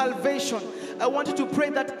be salvation. I want you to pray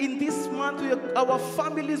that in this month our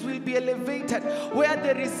families will be elevated. Where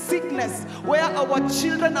there is sickness, where our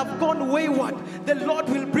children have gone wayward, the Lord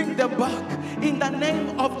will bring them back in the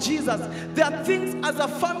name of Jesus. There are things as a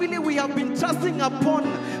family we have been trusting upon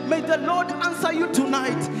May the Lord answer you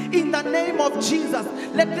tonight in the name of Jesus.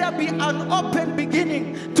 Let there be an open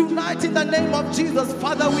beginning tonight in the name of Jesus.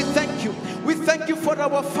 Father, we thank you. We thank you for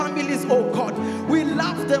our families, oh God. We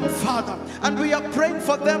love them, Father, and we are praying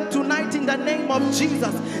for them tonight in the name of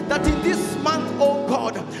Jesus, that in this month, oh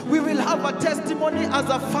God, we will have a testimony as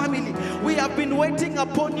a family. We have been waiting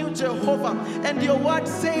upon you, Jehovah, and your word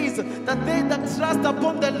says that they that trust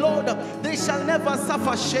upon the Lord, they shall never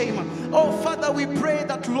suffer shame. Oh Father, we pray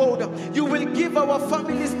that, Lord, you will give our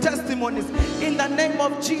families testimonies in the name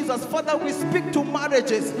of Jesus. Father, we speak to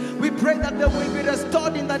marriages. We pray that they will be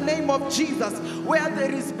restored in the name of Jesus. Where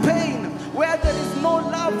there is pain, where there is no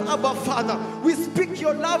love, Abba Father, we speak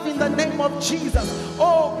your love in the name of Jesus.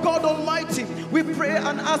 Oh God Almighty, we pray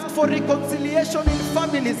and ask for reconciliation in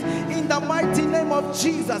families in the mighty name of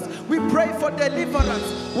Jesus. We pray for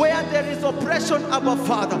deliverance where there is oppression, Abba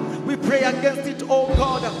Father. We pray against it, oh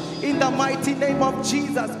God, in the mighty name of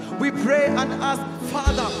Jesus. We pray and ask,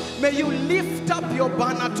 Father, may you lift up your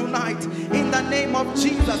banner tonight in the name of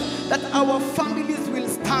Jesus, that our families will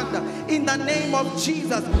stand in the name of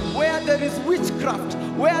Jesus. Where there is witchcraft,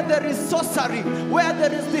 where there is sorcery, where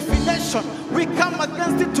there is divination, we come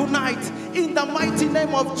against it tonight in the mighty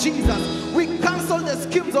name of Jesus. We cancel the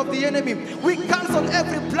schemes of the enemy. We cancel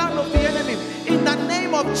every plan of the enemy in the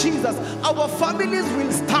name of Jesus. Our families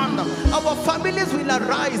will stand. Our families will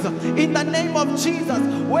arise in the name of Jesus.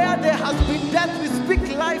 Where there has been death, we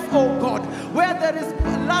speak life, oh God. Where there is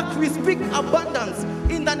lack, we speak abundance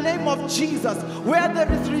in the name of Jesus. Where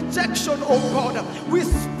there is rejection, oh God, we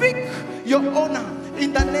speak your honor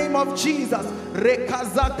in the name of Jesus.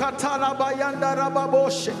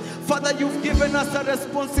 Father, you've given us a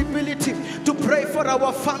responsibility to pray for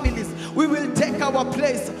our families. We will take our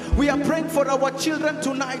place. We are praying for our children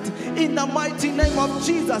tonight in the mighty name of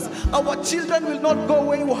Jesus. Our children will not go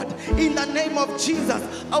wayward in the name of Jesus.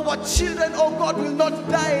 Our children, oh God, will not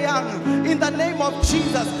die young in the name of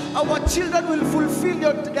Jesus. Our children will fulfill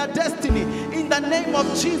their destiny in the name of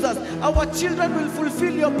Jesus. Our children will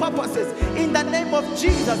fulfill your purposes in the name of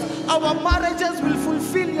Jesus. Our marriages will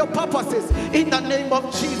fulfill your purposes in the name of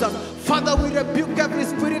Jesus. Father, we rebuke every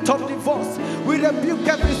spirit of divorce. We rebuke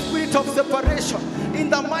every spirit of separation in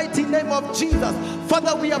the mighty name of Jesus.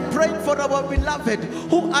 Father, we are praying for our beloved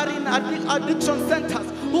who are in addiction centers,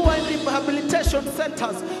 who are in rehabilitation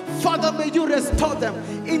centers. Father, may you restore them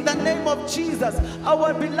in the name of Jesus.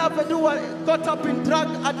 Our beloved who are caught up in drug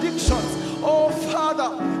addictions, oh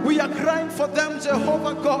Father, we are crying for them,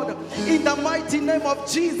 Jehovah God, in the mighty name of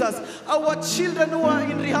Jesus. Our children who are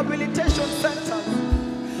in rehabilitation centers,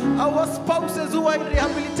 our spouses who are in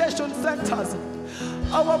rehabilitation centers,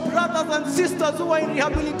 our brothers and sisters who are in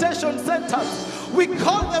rehabilitation centers, we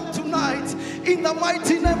call them tonight in the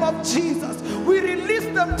mighty name of Jesus. We release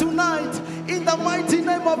them tonight in the mighty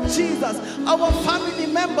name of Jesus. Our family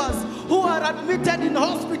members who are admitted in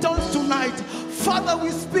hospitals tonight, Father, we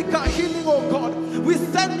speak a healing, oh God. We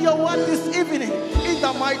send your word this evening in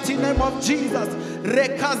the mighty name of Jesus.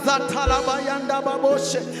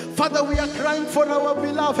 Father, we are crying for our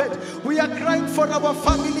beloved. We are crying for our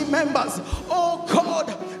family members. Oh God,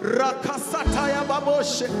 Rakasataya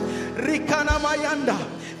Baboshe, Rikana Mayanda.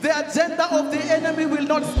 The agenda of the enemy will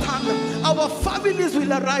not stand. Our families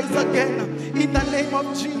will arise again in the name of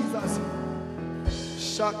Jesus.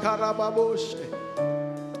 Shakara Baboshe.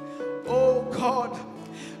 Oh God,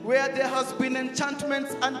 where there has been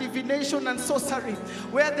enchantments and divination and sorcery,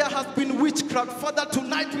 where there has been witchcraft, Father,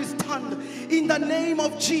 tonight we stand in the name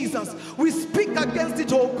of Jesus. We speak against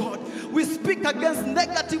it, oh God. We speak against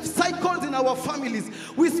negative cycles in our families.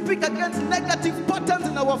 We speak against negative patterns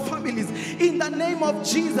in our families in the name of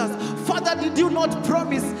Jesus. Father, did you not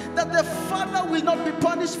promise that the father will not be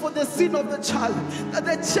punished for the sin of the child, that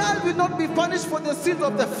the child will not be punished for the sin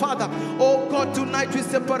of the father? Oh God, tonight we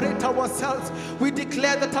separate ourselves. We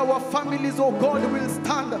declare that our families, oh God, will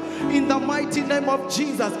stand in the mighty name of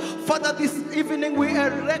Jesus. Father, this evening we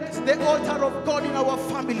erect the altar of God in our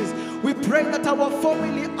families. We pray that our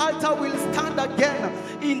family altar will stand again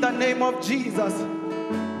in the name of Jesus.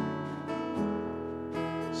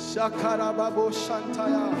 Shakarababo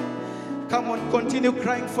Shantaya. Come on, continue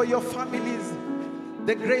crying for your families.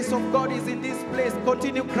 The grace of God is in this place.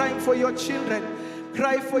 Continue crying for your children.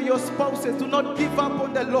 Cry for your spouses. Do not give up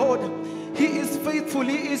on the Lord. He is faithful.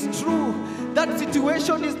 He is true. That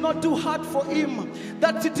situation is not too hard for him.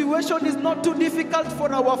 That situation is not too difficult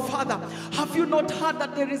for our Father. Have you not heard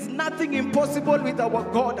that there is nothing impossible with our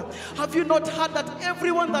God? Have you not heard that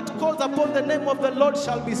everyone that calls upon the name of the Lord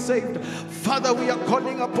shall be saved? Father, we are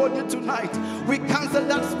calling upon you tonight. We cancel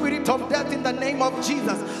that spirit of death in the name of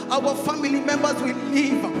Jesus. Our family members will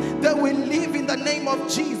live. They will live in the name of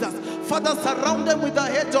Jesus. Father, surround them with a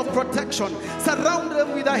hedge of protection. Surround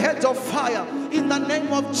them with a hedge of fire in the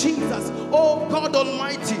name of Jesus. Oh God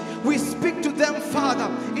Almighty, we speak to them, Father,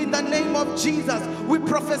 in the name of Jesus. We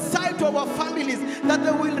prophesy to our families that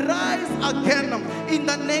they will rise again in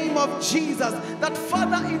the name of Jesus. That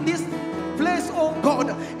Father, in this place, oh God,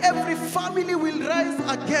 every family will rise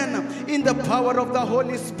again in the power of the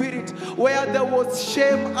Holy Spirit. Where there was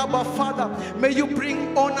shame, Abba Father, may you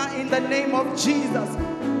bring honor in the name of Jesus.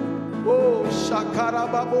 Oh,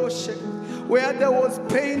 Shakarababoshe. Where there was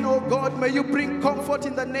pain, oh God, may you bring comfort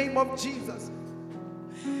in the name of Jesus.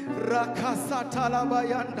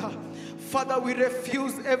 Rakasatalabayanda. Father, we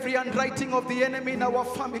refuse every handwriting of the enemy in our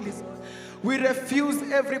families. We refuse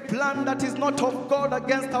every plan that is not of God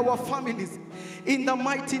against our families. In the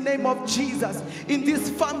mighty name of Jesus. In this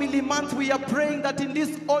family month, we are praying that in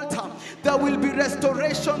this altar, there will be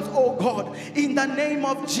restorations, oh God. In the name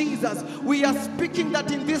of Jesus. We are speaking that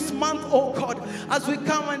in this month, oh God, as we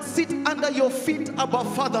come and sit under your feet, Abba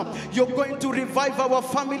Father, you're going to revive our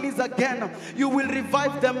families again. You will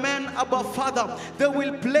revive the men, Abba Father. They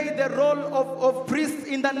will play the role of priests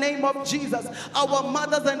in the name of Jesus. Our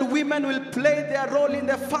mothers and women will play their role in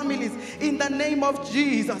their families in the name of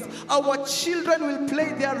Jesus. Our children will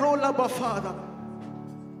play their role, Abba Father.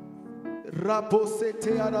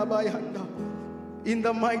 In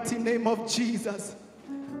the mighty name of Jesus.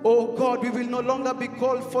 Oh God, we will no longer be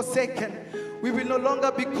called forsaken. We will no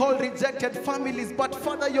longer be called rejected families. But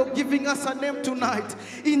Father, you're giving us a name tonight.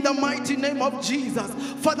 In the mighty name of Jesus.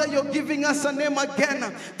 Father, you're giving us a name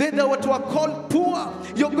again. They that were called poor,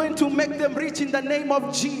 you're going to make them rich in the name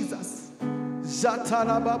of Jesus.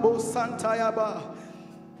 Zatarababo Santayaba.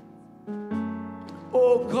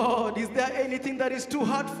 Oh God, is there anything that is too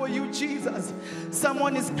hard for you, Jesus?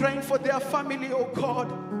 Someone is crying for their family, oh God.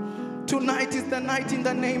 Tonight is the night in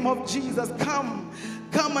the name of Jesus. Come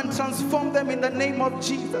and transform them in the name of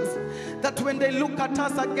Jesus. That when they look at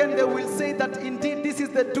us again, they will say that indeed this is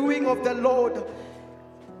the doing of the Lord.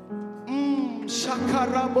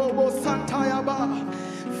 Shakarabobo Santayaba.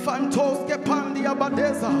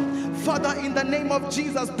 Father, in the name of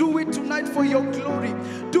Jesus, do it tonight for your glory.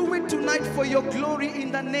 Do it tonight for your glory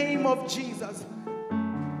in the name of Jesus.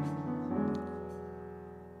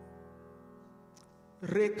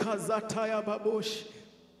 I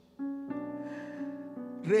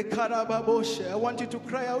want you to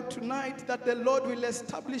cry out tonight that the Lord will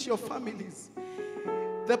establish your families.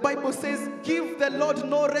 The Bible says, give the Lord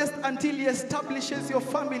no rest until he establishes your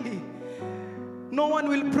family. No one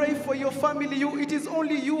will pray for your family. It is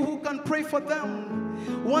only you who can pray for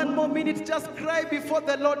them. One more minute, just cry before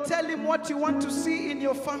the Lord. Tell him what you want to see in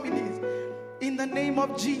your families. In the name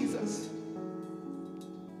of Jesus.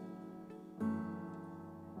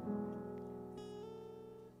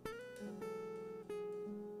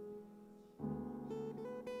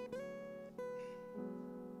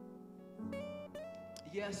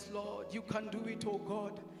 Yes, Lord, you can do it, oh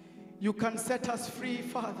God. You can set us free,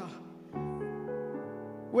 Father.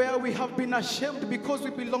 Where we have been ashamed because we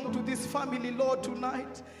belong to this family, Lord,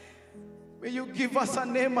 tonight, may you give us a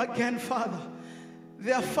name again, Father.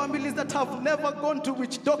 There are families that have never gone to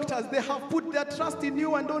witch doctors. They have put their trust in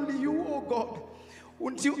you and only you, oh God.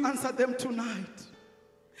 Won't you answer them tonight?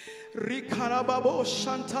 Rikarababo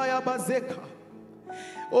Shantaya Bazeka.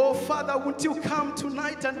 Oh, Father, won't you come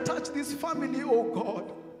tonight and touch this family, oh God?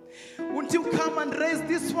 Won't you come and raise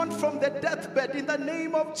this one from the deathbed in the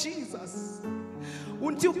name of Jesus?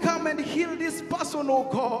 Won't you come and heal this person, oh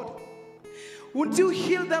God? Won't you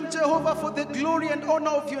heal them, Jehovah, for the glory and honor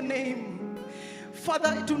of your name?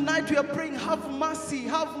 Father, tonight we are praying, have mercy,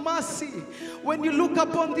 have mercy. When you look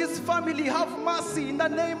upon this family, have mercy in the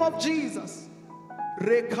name of Jesus.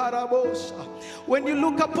 When you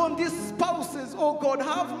look upon these spouses, oh God,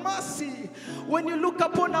 have mercy. When you look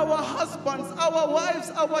upon our husbands, our wives,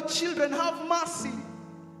 our children, have mercy.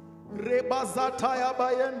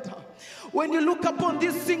 When you look upon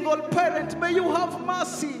this single parent, may you have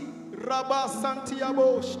mercy.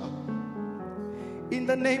 In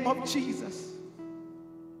the name of Jesus.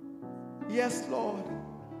 Yes, Lord.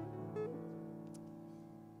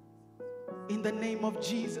 In the name of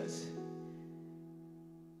Jesus.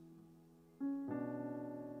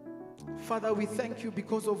 Father, we thank you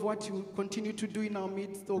because of what you continue to do in our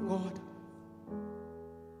midst, oh God.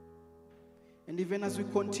 And even as we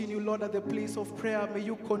continue, Lord, at the place of prayer, may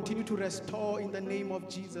you continue to restore in the name of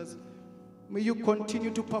Jesus. May you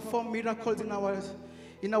continue to perform miracles in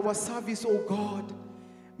our service, oh God.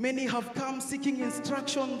 Many have come seeking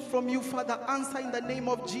instruction from you, Father. Answer in the name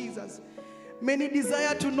of Jesus. Many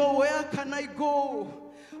desire to know, where can I go?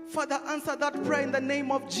 Father, answer that prayer in the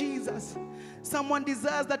name of Jesus. Someone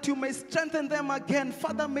desires that you may strengthen them again.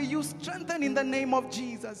 Father, may you strengthen in the name of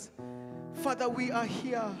Jesus. Father, we are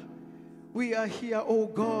here. We are here, oh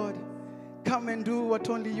God. Come and do what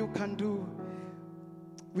only you can do.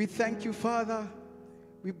 We thank you, Father.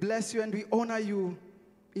 We bless you and we honor you.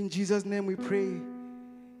 In Jesus' name we pray.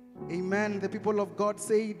 Amen. The people of God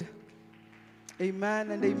said,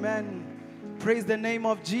 amen and amen. Praise the name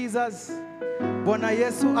of Jesus. Bwana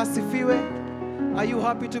Yesu asifiwe. Are you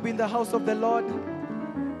happy to be in the house of the Lord?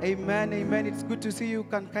 Amen, amen. It's good to see you.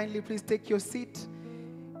 Can kindly please take your seat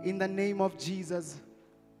in the name of Jesus.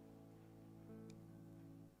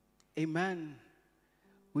 Amen.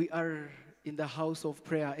 We are in the house of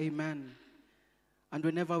prayer. Amen. And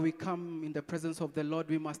whenever we come in the presence of the Lord,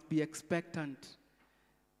 we must be expectant.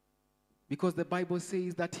 Because the Bible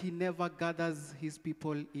says that he never gathers his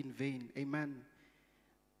people in vain. Amen.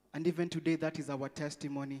 And even today, that is our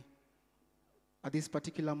testimony. At this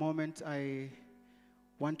particular moment, I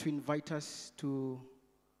want to invite us to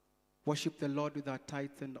worship the Lord with our tithe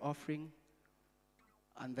and offering.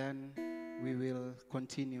 And then we will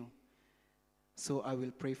continue. So I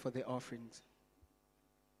will pray for the offerings.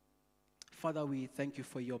 Father, we thank you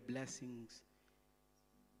for your blessings.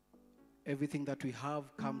 Everything that we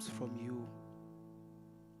have comes from you.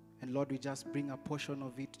 And Lord, we just bring a portion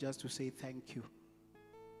of it just to say thank you.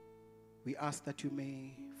 We ask that you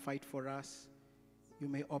may fight for us. You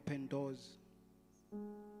may open doors.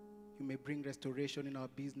 You may bring restoration in our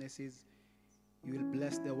businesses. You will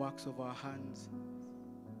bless the works of our hands.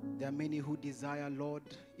 There are many who desire, Lord,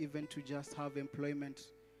 even to just have employment.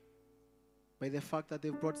 By the fact that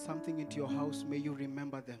they've brought something into your house, may you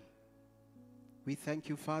remember them. We thank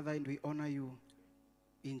you, Father, and we honor you.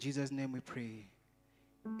 In Jesus' name we pray.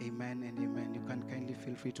 Amen and amen. You can kindly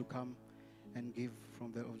feel free to come and give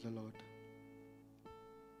from the of the Lord.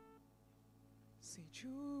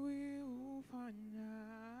 Sijui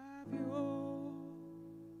ufanyavyo,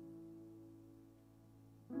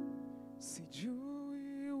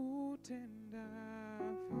 sijui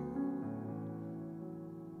utendavyo,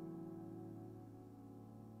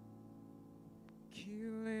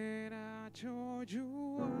 kile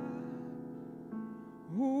nachojua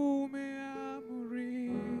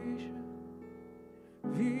umeamurisha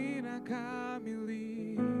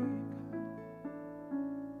vinakamilika.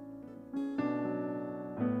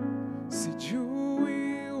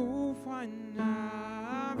 Sijui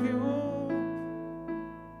ufanyavyo,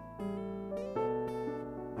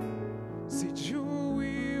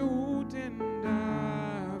 sijui utendavyo,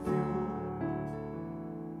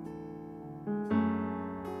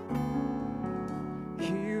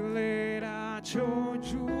 kile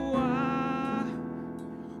nachojua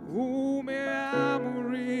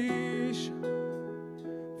umeamurisha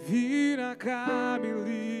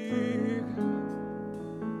vinakamilika.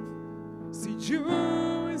 Sijui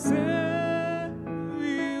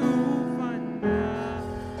ufanya,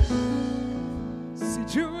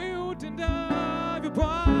 sijui utendavyo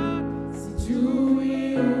Bwana,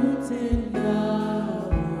 Sijui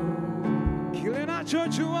utendavyo, kile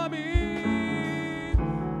nachojua mimi,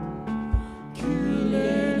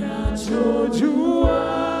 kile nachojua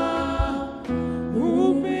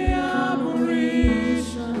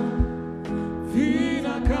umeamurisha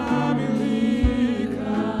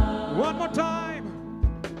vinakamilika. One more time.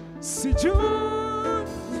 Sijui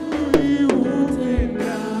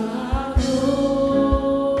utendavyo,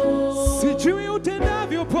 sijui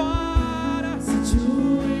utendavyo Bwana,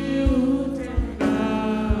 sijui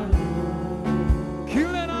utendavyo,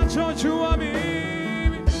 kile nachojua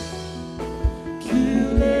mimi,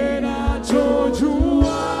 kile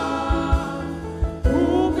nachojua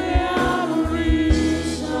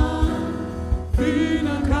umeamurisha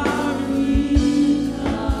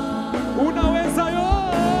vinakamilika. Unaweza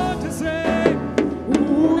yote, say,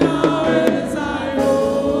 unaweza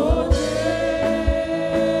yote,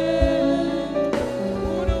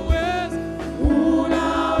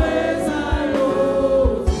 unaweza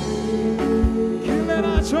yote, kile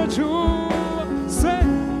nachojua, say,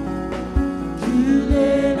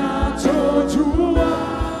 kile nachojua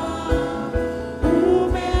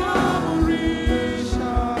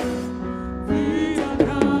umeamurisha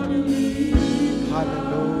vinakamilika.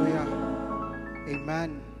 Hallelujah.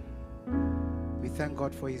 Amen. We thank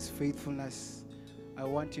God for his faithfulness. I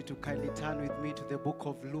want you to kindly turn with me to the book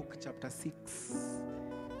of Luke chapter 6.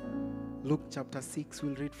 Luke chapter 6,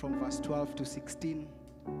 we'll read from verse 12 to 16.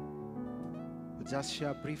 We'll just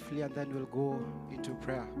share briefly and then we'll go into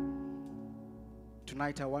prayer.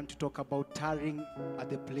 Tonight I want to talk about tarrying at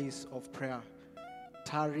the place of prayer.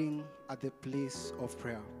 Tarrying at the place of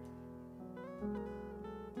prayer.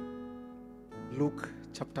 Luke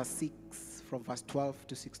chapter 6 from verse 12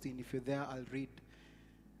 to 16. If you're there, I'll read.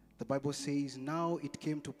 The Bible says, "Now it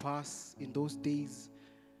came to pass in those days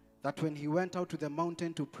that when he went out to the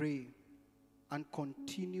mountain to pray and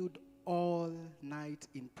continued all night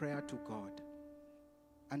in prayer to God,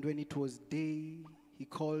 and when it was day, he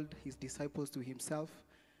called his disciples to himself,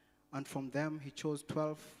 and from them he chose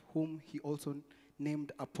 12, whom he also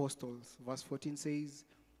named apostles." Verse 14 says,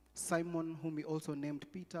 "Simon, whom he also named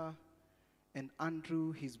Peter, and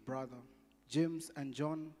Andrew his brother, James and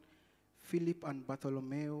John, Philip and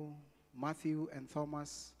Bartholomew, Matthew and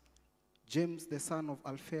Thomas, James the son of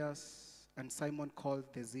Alphaeus, and Simon called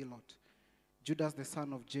the Zealot, Judas the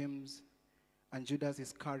son of James, and Judas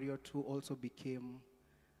Iscariot, who also became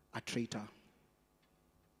a traitor."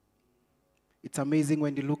 It's amazing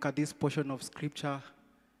when you look at this portion of scripture,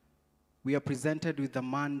 we are presented with the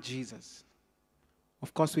man Jesus.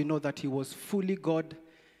 Of course, we know that he was fully God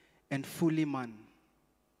and fully man.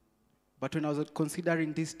 But when I was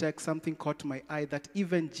considering this text, something caught my eye, that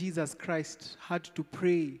even Jesus Christ had to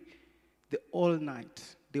pray the whole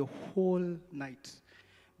night,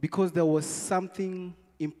 because there was something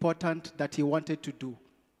important that he wanted to do.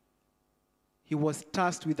 He was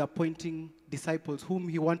tasked with appointing disciples whom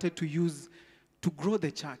he wanted to use to grow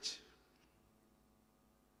the church.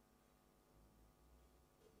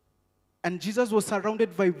 And Jesus was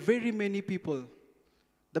surrounded by very many people.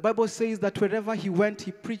 The Bible says that wherever he went,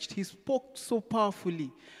 he preached, he spoke so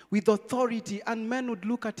powerfully, with authority, and men would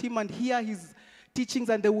look at him and hear his teachings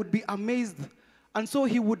and they would be amazed. And so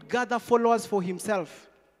he would gather followers for himself.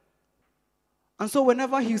 And so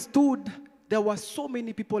whenever he stood, there were so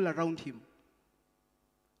many people around him.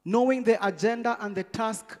 Knowing the agenda and the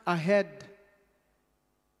task ahead,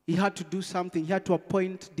 he had to do something. He had to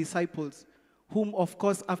appoint disciples, whom, of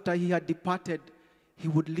course, after he had departed, he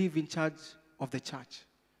would live in charge of the church.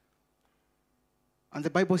 And the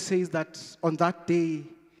Bible says that on that day,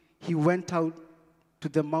 he went out to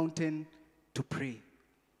the mountain to pray.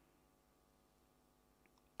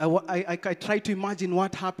 I try to imagine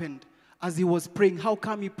what happened as he was praying. How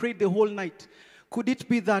come he prayed the whole night? Could it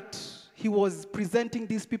be that he was presenting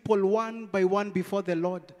these people one by one before the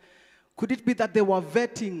Lord? Could it be that they were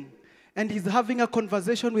vetting and he's having a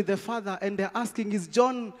conversation with the Father and they're asking, is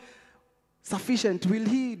John sufficient? Will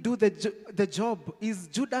he do the job? Is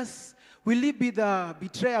Judas, will he be the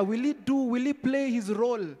betrayer? Will he play his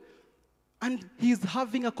role? And he's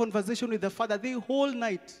having a conversation with the Father the whole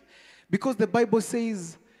night. Because the Bible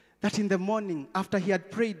says that in the morning, after he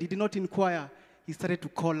had prayed, he did not inquire, he started to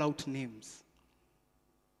call out names.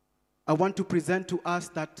 I want to present to us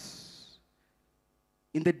that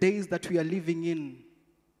in the days that we are living in,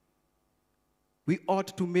 we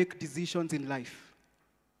ought to make decisions in life.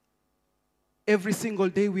 Every single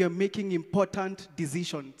day we are making important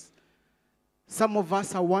decisions. Some of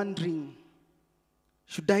us are wondering,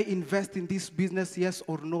 should I invest in this business, yes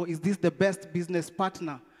or no? Is this the best business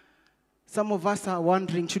partner? Some of us are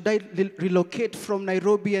wondering, should I relocate from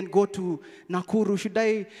Nairobi and go to Nakuru? Should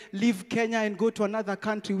I leave Kenya and go to another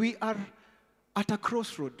country? We are at a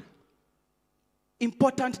crossroad.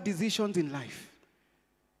 Important decisions in life.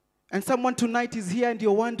 And someone tonight is here and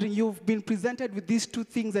you're wondering, you've been presented with these two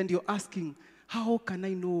things and you're asking, how can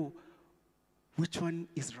I know which one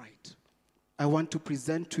is right? I want to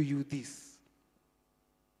present to you this.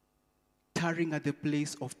 Tarrying at the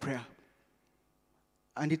place of prayer.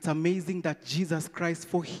 And it's amazing that Jesus Christ,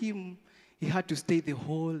 for him, he had to stay the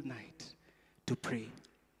whole night to pray.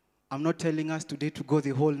 I'm not telling us today to go the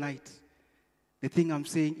whole night. The thing I'm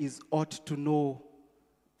saying is ought to know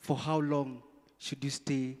for how long should you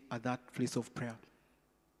stay at that place of prayer.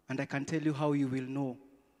 And I can tell you how you will know.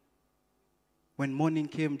 When morning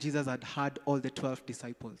came, Jesus had all the 12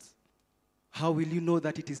 disciples. How will you know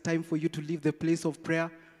that it is time for you to leave the place of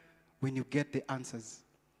prayer? When you get the answers.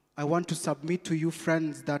 I want to submit to you,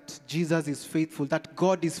 friends, that Jesus is faithful, that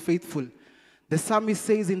God is faithful. The psalmist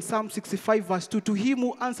says in Psalm 65 verse 2, to him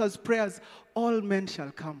who answers prayers, all men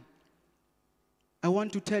shall come. I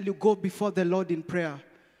want to tell you, go before the Lord in prayer.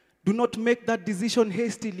 Do not make that decision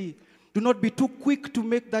hastily. Do not be too quick to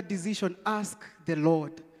make that decision. Ask the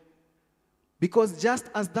Lord. Because just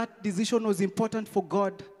as that decision was important for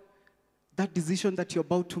God, that decision that you're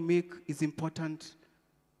about to make is important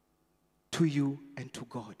to you and to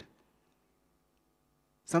God.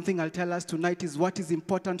 Something I'll tell us tonight is what is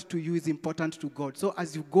important to you is important to God. So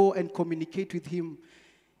as you go and communicate with him,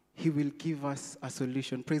 he will give us a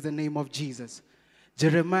solution. Praise the name of Jesus.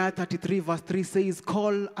 Jeremiah 33 verse 3 says,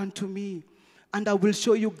 call unto me, and I will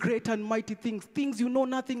show you great and mighty things, things you know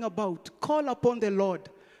nothing about. Call upon the Lord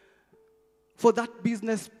for that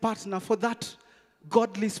business partner, for that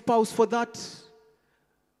godly spouse, for that,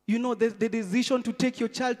 the decision to take your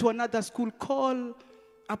child to another school. Call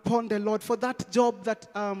upon the Lord for that job that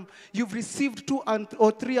you've received 2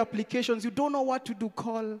 or 3 applications. You don't know what to do.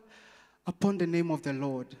 Call upon the name of the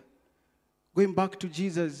Lord. Going back to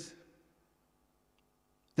Jesus,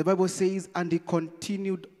 the Bible says, and he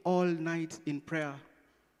continued all night in prayer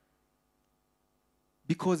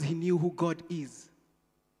because he knew who God is.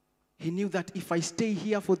 He knew that if I stay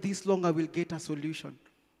here for this long, I will get a solution.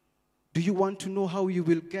 Do you want to know how you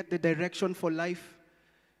will get the direction for life?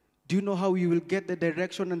 Do you know how you will get the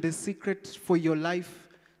direction and the secret for your life?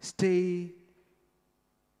 Stay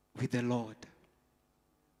with the Lord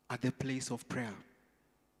at the place of prayer.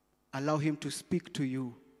 Allow him to speak to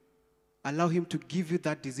you. Allow him to give you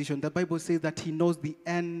that decision. The Bible says that he knows the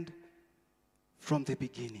end from the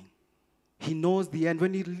beginning. He knows the end.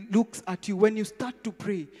 When he looks at you, when you start to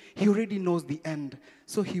pray, he already knows the end.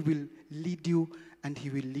 So he will lead you, and he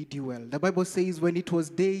will lead you well. The Bible says when it was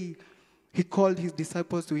day, he called his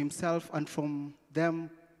disciples to himself, and from them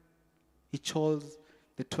he chose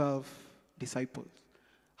the 12 disciples.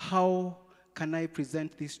 How can I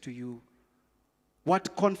present this to you?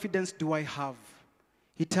 What confidence do I have?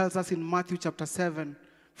 He tells us in Matthew chapter 7,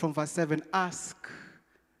 from verse 7, ask,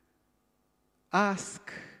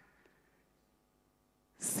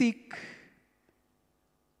 seek,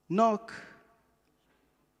 knock.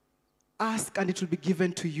 Ask and it will be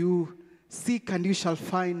given to you. Seek and you shall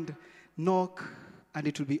find. Knock and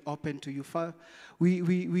it will be open to you.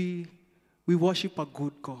 We worship a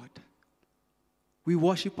good God. We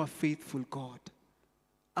worship a faithful God.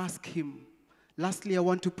 Ask him. Lastly, I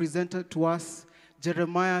want to present to us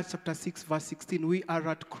Jeremiah chapter 6 verse 16. We are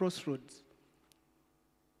at crossroads.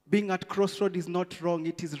 Being at crossroads is not wrong,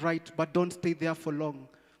 it is right, but don't stay there for long.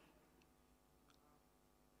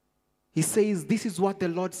 He says, this is what the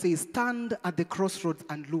Lord says, stand at the crossroads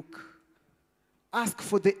and look. Ask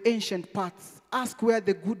for the ancient paths. Ask where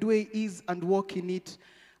the good way is and walk in it,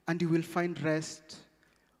 and you will find rest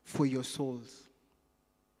for your souls.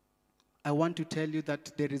 I want to tell you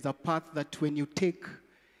that there is a path that when you take,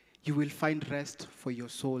 you will find rest for your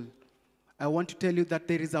soul. I want to tell you that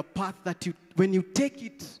there is a path that when you take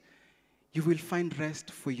it, you will find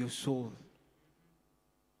rest for your soul.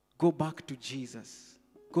 Go back to Jesus.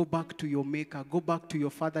 Go back to your Maker. Go back to your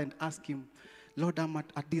Father and ask him, Lord, I'm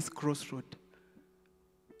at this crossroad.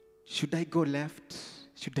 Should I go left?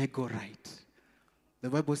 Should I go right? The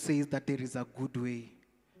Bible says that there is a good way,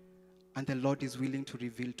 and the Lord is willing to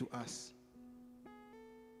reveal to us.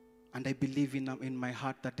 And I believe in my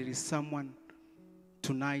heart that there is someone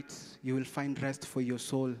tonight, you will find rest for your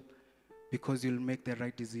soul because you'll make the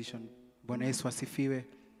right decision. Bwana Yesu asifiwe.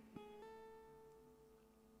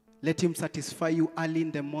 Let him satisfy you early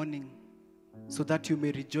in the morning so that you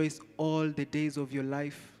may rejoice all the days of your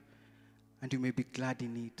life and you may be glad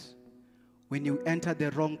in it. When you enter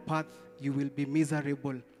the wrong path, you will be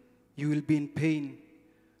miserable. You will be in pain.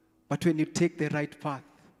 But when you take the right path,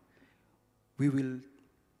 we will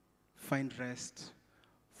find rest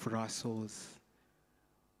for our souls.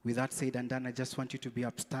 With that said and done, I just want you to be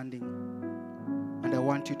upstanding. And I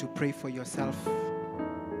want you to pray for yourself.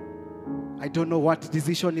 I don't know what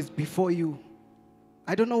decision is before you.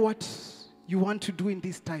 I don't know what you want to do in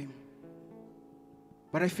this time.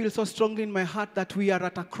 But I feel so strongly in my heart that we are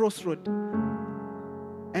at a crossroad.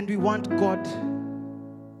 And we want God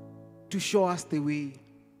to show us the way.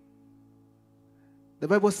 The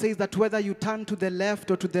Bible says that whether you turn to the left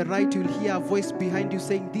or to the right, you'll hear a voice behind you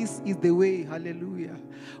saying, this is the way. Hallelujah.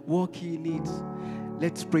 Walk in it.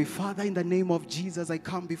 Let's pray. Father, in the name of Jesus, I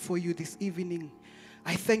come before you this evening.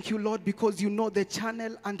 I thank you, Lord, because you know the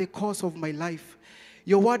channel and the course of my life.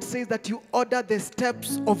 Your word says that you order the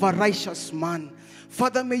steps of a righteous man.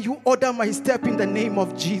 Father, may you order my step in the name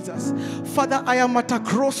of Jesus. Father, I am at a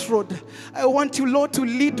crossroad. I want you, Lord, to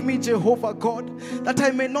lead me, Jehovah God, that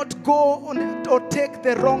I may not go on or take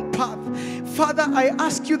the wrong path. Father, I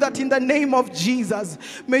ask you that in the name of Jesus,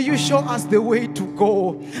 may you show us the way to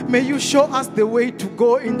go. May you show us the way to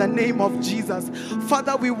go in the name of Jesus.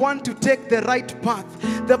 Father, we want to take the right path.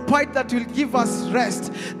 the path that will give us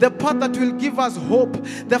rest, the path that will give us hope,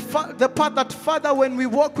 the path that, Father, when we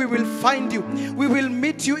walk, we will find you. We will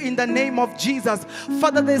meet you in the name of Jesus.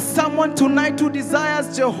 Father, there's someone tonight who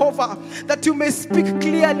desires, Jehovah, that you may speak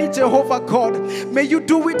clearly, Jehovah God. May you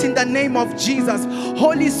do it in the name of Jesus.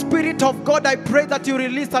 Holy Spirit of God, I pray that you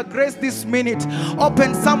release a grace this minute.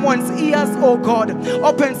 Open someone's ears, oh God.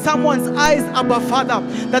 Open someone's eyes, Abba Father,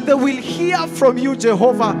 that they will hear from you,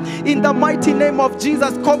 Jehovah. In the mighty name of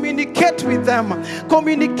Jesus, communicate with them.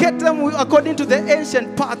 Communicate them according to the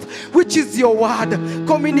ancient path, which is your word.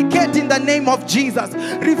 Communicate in the name of Jesus.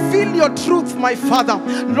 Reveal your truth, my Father.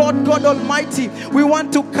 Lord God Almighty, we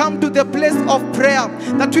want to come to the place of prayer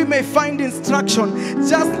that we may find instruction.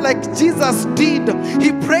 Just like Jesus did,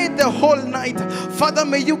 he prayed the whole night. Father,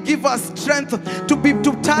 may you give us strength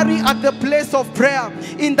to tarry at the place of prayer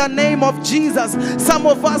in the name of Jesus. Some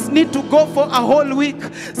of us need to go for a whole week.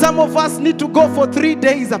 Some of us need to go for 3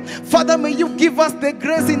 days. Father, may you give us the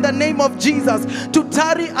grace in the name of Jesus to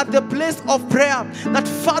tarry at the place of prayer, that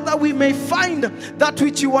Father, we may find that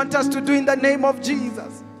which you want us to do in the name of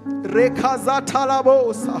Jesus.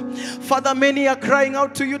 Father, many are crying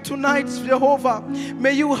out to you tonight, Jehovah.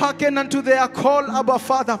 May you hearken unto their call, Abba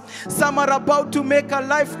Father. Some are about to make a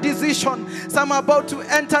life decision. Some are about to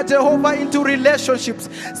enter, Jehovah, into relationships.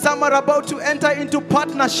 Some are about to enter into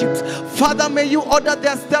partnerships. Father, may you order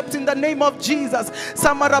their steps in the name of Jesus.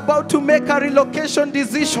 Some are about to make a relocation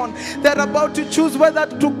decision. They're about to choose whether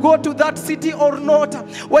to go to that city or not,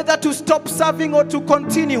 whether to stop serving or to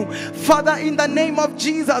continue. Father, in the name of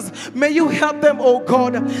Jesus, may you help them, oh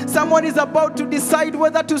God. Someone is about to decide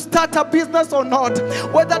whether to start a business or not,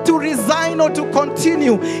 whether to resign or to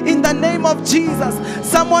continue. In the name of Jesus,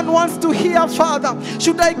 someone wants to hear, Father,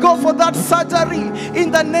 should I go for that surgery?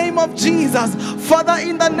 In the name of Jesus, Father,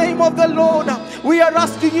 in the name of the Lord, we are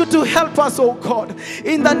asking you to help us, oh God.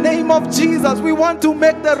 In the name of Jesus, we want to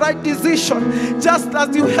make the right decision, just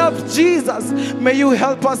as you helped Jesus. May you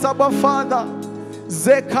help us, Abba Father. In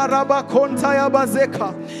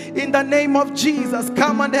the name of Jesus,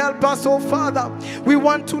 come and help us, oh Father. We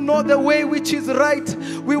want to know the way which is right.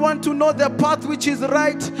 We want to know the path which is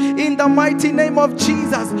right. In the mighty name of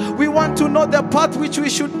Jesus, we want to know the path which we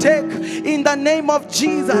should take. In the name of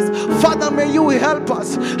Jesus, Father, may you help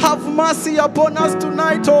us. Have mercy upon us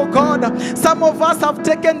tonight, oh God. Some of us have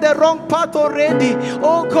taken the wrong path already,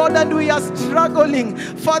 oh God, and we are struggling.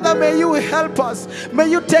 Father, may you help us. May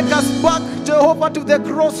you take us back, Jehovah, to the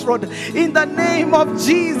crossroad. In the name of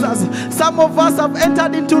Jesus, some of us have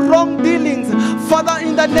entered into wrong dealings. Father,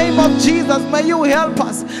 in the name of Jesus, may you help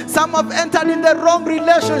us. Some have entered in the wrong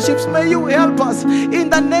relationships. May you help us.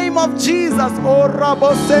 In the name of Jesus, oh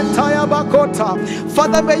Rabo Sentaya Bakota.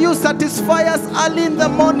 Father, may you satisfy us early in the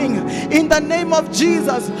morning. In the name of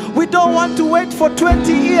Jesus, we don't want to wait for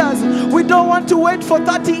 20 years. We don't want to wait for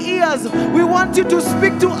 30 years. We want you to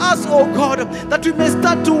speak to us, oh God, that we may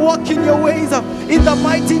start to walk in your ways. In the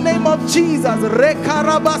mighty name of Jesus.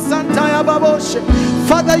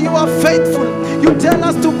 Father, you are faithful. You tell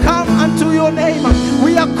us to come unto your name.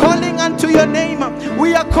 We are calling unto your name.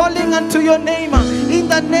 We are calling unto your name. In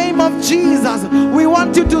the name of Jesus, we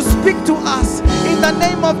want you to speak to us. In the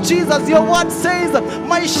name of Jesus, your word says,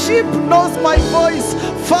 my sheep knows my voice.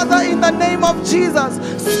 Father, in the name of Jesus,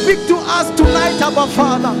 speak to us tonight, Abba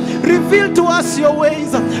Father. Reveal to us your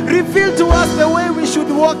ways. Reveal to us the way we should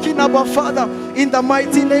walk in, Abba Father. In the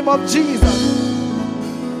mighty name of Jesus.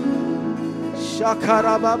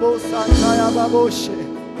 Shakarababo Santaya Baboshe.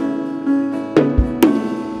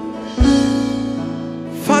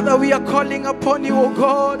 Father, we are calling upon you, O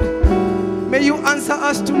God. May you answer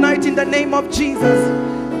us tonight in the name of Jesus.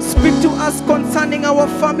 Speak to us concerning our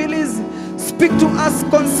families. Speak to us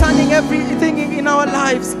concerning everything in our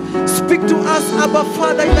lives. Speak to us, Abba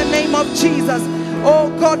Father, in the name of Jesus. Oh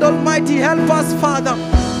God Almighty, help us, Father,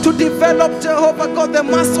 to develop, Jehovah God, the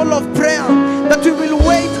muscle of prayer, that we will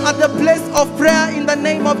wait at the place of prayer in the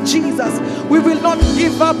name of Jesus. We will not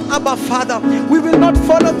give up, Abba Father. We will not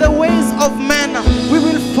follow the ways of men. We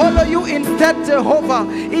will follow you instead, Jehovah,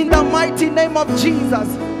 in the mighty name of Jesus.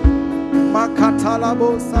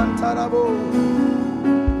 Makatalabo Santarabo.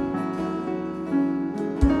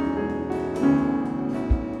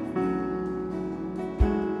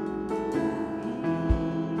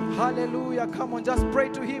 Hallelujah. Come on, just pray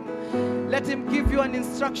to him. Let him give you an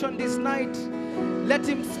instruction this night. Let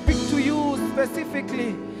him speak to you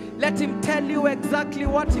specifically. Let him tell you exactly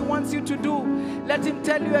what he wants you to do. Let him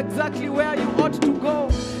tell you exactly where you ought to go.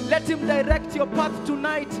 Let him direct your path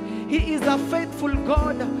tonight. He is a faithful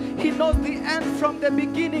God. He knows the end from the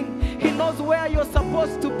beginning. He knows where you're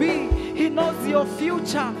supposed to be. He knows your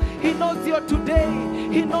future. He knows your today.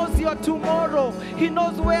 He knows your tomorrow. He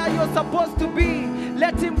knows where you're supposed to be.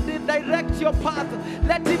 Let him direct your path.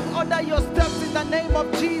 Let him order your steps in the name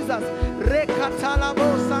of Jesus.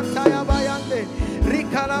 Rekatalabo santaya bayande.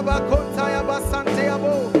 Rikalaba kontaya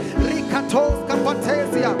basanteyabo. Rikatos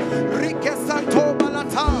kapatesia. Rikesanto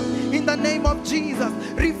balata. In the name of Jesus,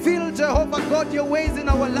 reveal, Jehovah God, your ways in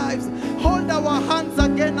our lives. Hold our hands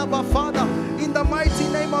again, Abba Father, in the mighty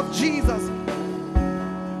name of Jesus.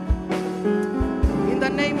 In the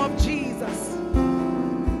name of Jesus.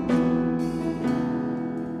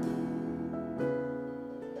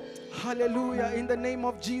 Hallelujah. In the name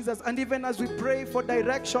of Jesus. And even as we pray for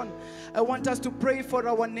direction, I want us to pray for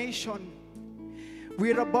our nation.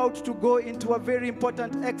 We are about to go into a very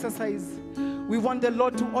important exercise. We want the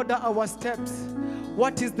Lord to order our steps.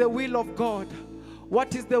 What is the will of God?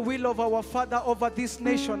 What is the will of our Father over this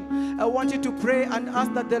nation? I want you to pray and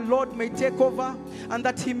ask that the Lord may take over and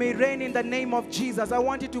that He may reign in the name of Jesus. I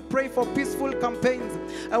want you to pray for peaceful campaigns.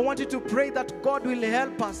 I want you to pray that God will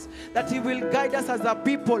help us, that He will guide us as a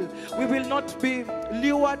people. We will not be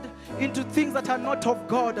lured into things that are not of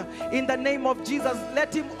God. In the name of Jesus,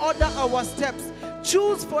 let Him order our steps.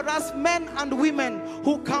 Choose for us men and women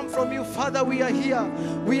who come from you. Father, we are here.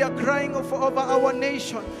 We are crying over our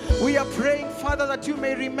nation. We are praying, Father, that you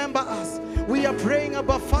may remember us. We are praying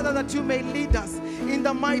about, Father, that you may lead us in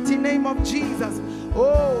the mighty name of Jesus.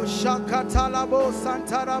 Oh, Shakatalabo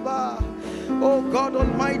Santaraba. Oh, God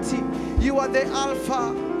Almighty, you are the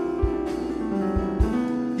Alpha.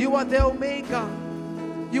 You are the Omega.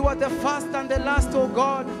 You are the first and the last, oh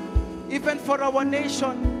God, even for our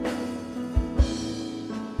nation.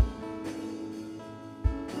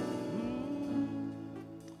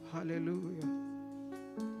 Hallelujah.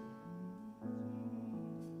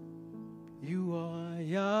 You are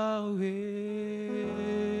Yahweh.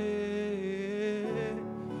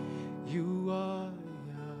 You are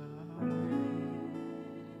Yahweh.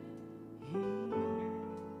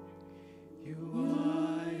 You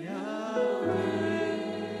are Yahweh.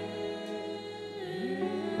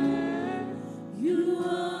 You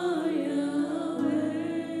are Yahweh.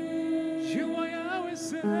 You are Yahweh,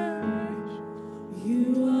 say.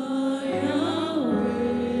 You are Yahweh,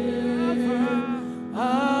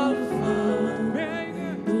 Alpha, Omega.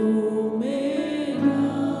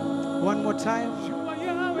 One more time. You are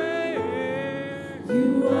Yahweh.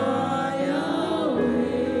 You are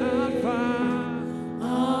Yahweh, Alpha.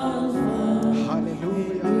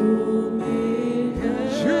 Hallelujah. Omega.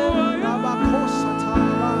 You are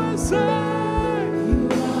Yahweh, say.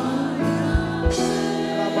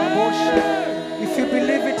 If you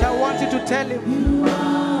believe it, I want you to tell him.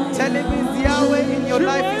 Tell him he's Yahweh in your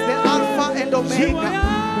life, is the Alpha and Omega.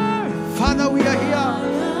 Father, we are here.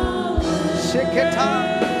 Shake it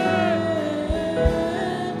up.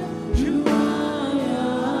 You are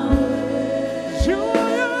Yahweh. You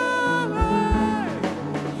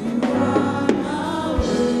are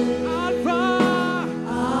Alpha.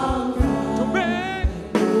 Omega.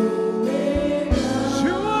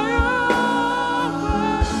 You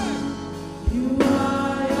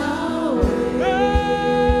are Yahweh.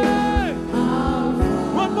 Hey.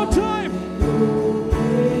 One more time.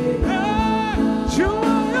 Hey. You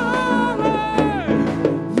are Yahweh.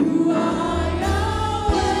 You are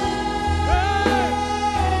Yahweh.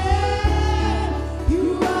 You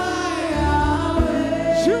are Yahweh.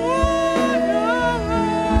 You are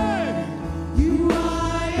Yahweh. You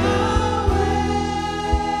are Yahweh.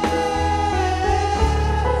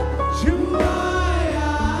 You are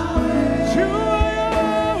Yahweh. You are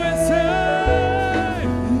Yahweh, say.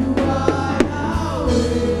 You are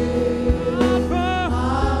Yahweh. Alpha.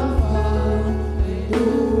 Alpha and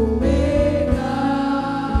Omega.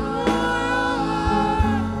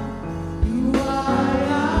 You are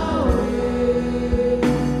Yahweh.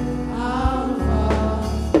 Alpha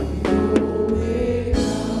and Omega.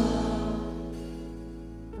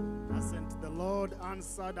 Hasn't the Lord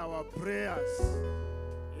answered our prayers?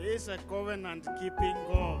 He is a covenant-keeping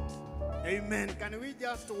God. Amen. Can we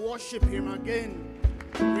just worship Him again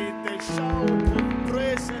with a shout of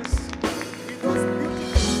praises, with those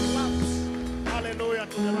beautiful claps? Hallelujah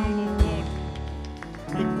to the Lamb of God.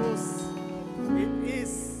 Because He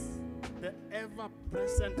is the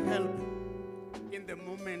ever-present help in the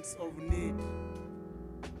moments of need.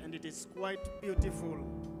 And it is quite beautiful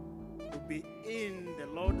to be in the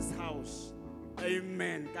Lord's house.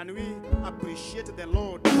 Amen. Can we appreciate the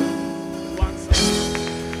Lord once again?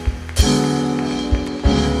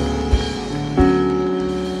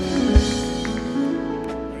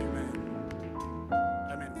 Amen.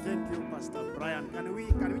 Amen. Thank you, Pastor Brian. Can we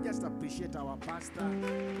just appreciate appreciate our pastor.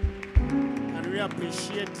 And we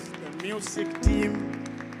appreciate the music team,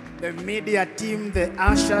 the media team, the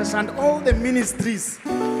ushers, and all the ministries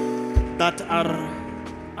that are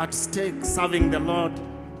at stake serving the Lord.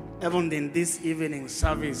 Even in this evening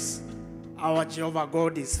service, our Jehovah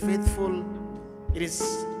God is faithful. It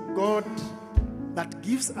is God that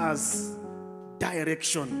gives us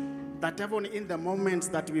direction, that even in the moments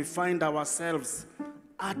that we find ourselves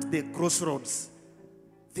at the crossroads,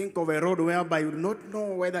 think of a road whereby you do not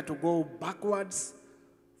know whether to go backwards,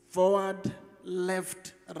 forward,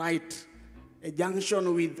 left, right, a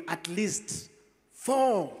junction with at least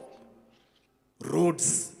 4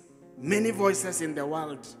 roads, many voices in the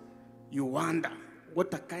world. You wonder,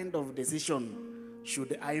 what a kind of decision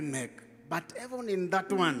should I make? But even in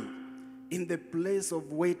that one, in the place of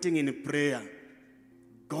waiting in prayer,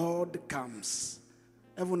 God comes.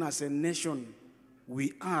 Even as a nation,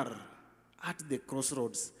 we are at the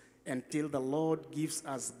crossroads until the Lord gives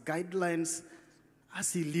us guidelines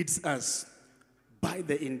as He leads us by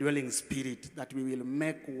the indwelling Spirit, that we will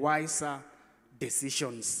make wiser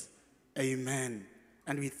decisions. Amen.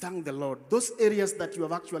 And we thank the Lord. Those areas that you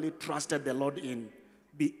have actually trusted the Lord in,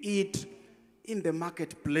 be it in the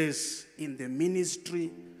marketplace, in the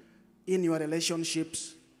ministry, in your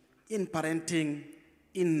relationships, in parenting,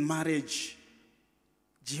 in marriage,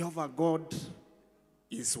 Jehovah God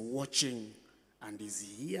is watching and is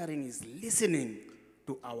hearing, is listening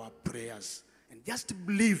to our prayers. And just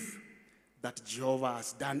believe that Jehovah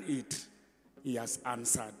has done it. He has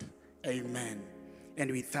answered. Amen.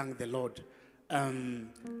 And we thank the Lord.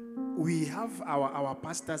 We have our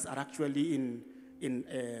pastors are actually in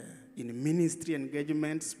ministry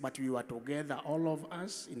engagements, but we were together, all of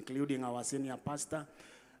us, including our senior pastor,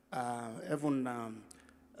 even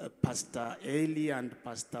Pastor Eli and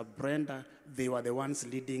Pastor Brenda. They were the ones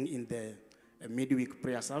leading in the midweek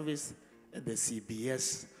prayer service at the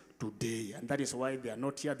CBS today, and that is why they are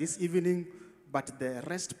not here this evening. But the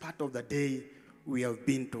rest part of the day, we have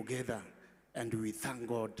been together, and we thank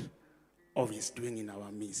God of His doing in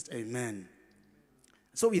our midst. Amen.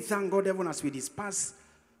 So we thank God. Even as we disperse,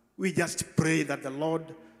 we just pray that the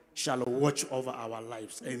Lord shall watch over our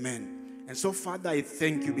lives. Amen. And so, Father, I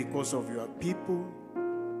thank you because of your people.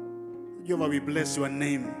 Jehovah, we bless your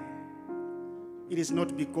name. It is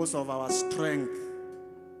not because of our strength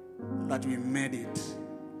that we made it.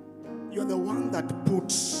 You're the one that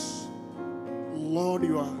puts, Lord,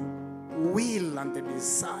 your will and the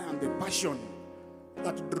desire and the passion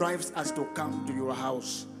that drives us to come to your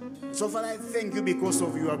house. So, Father, I thank you because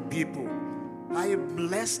of your people. I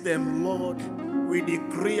bless them, Lord. We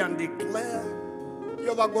decree and declare,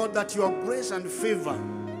 Jehovah God, that your grace and favor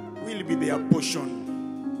will be their portion.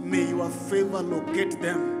 May your favor locate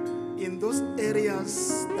them in those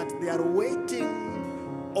areas that they are waiting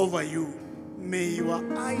over you. May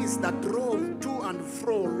your eyes that rove to and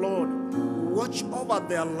fro, Lord, watch over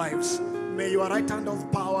their lives. May your right hand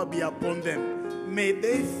of power be upon them. May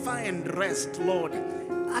they find rest, Lord,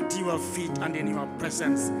 at your feet and in your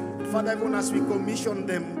presence. Father, even as we commission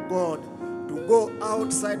them, God, to go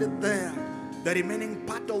outside there, the remaining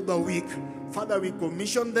part of the week, Father, we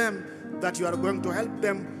commission them that you are going to help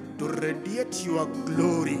them to radiate your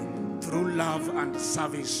glory through love and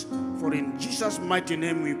service. For in Jesus' mighty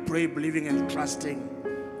name we pray, believing and trusting.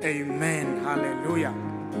 Amen. Hallelujah.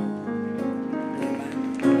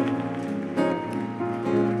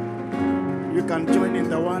 You can join in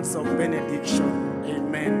the words of benediction.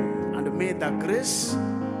 Amen. And may the grace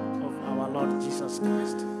of our Lord Jesus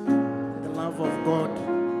Christ, the love of God,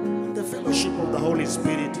 and the fellowship of the Holy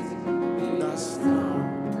Spirit be with us now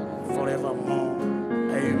forevermore.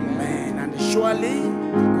 Amen. And surely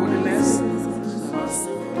goodness and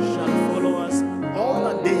mercy shall follow us all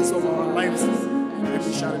the days of our lives, and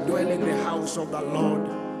we shall dwell in the house of the Lord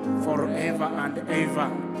forever and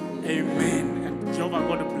ever. Amen. And Jehovah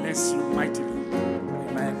God bless you mightily.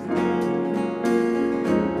 Amen.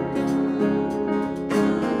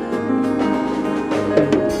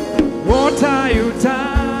 What are you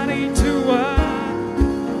tired?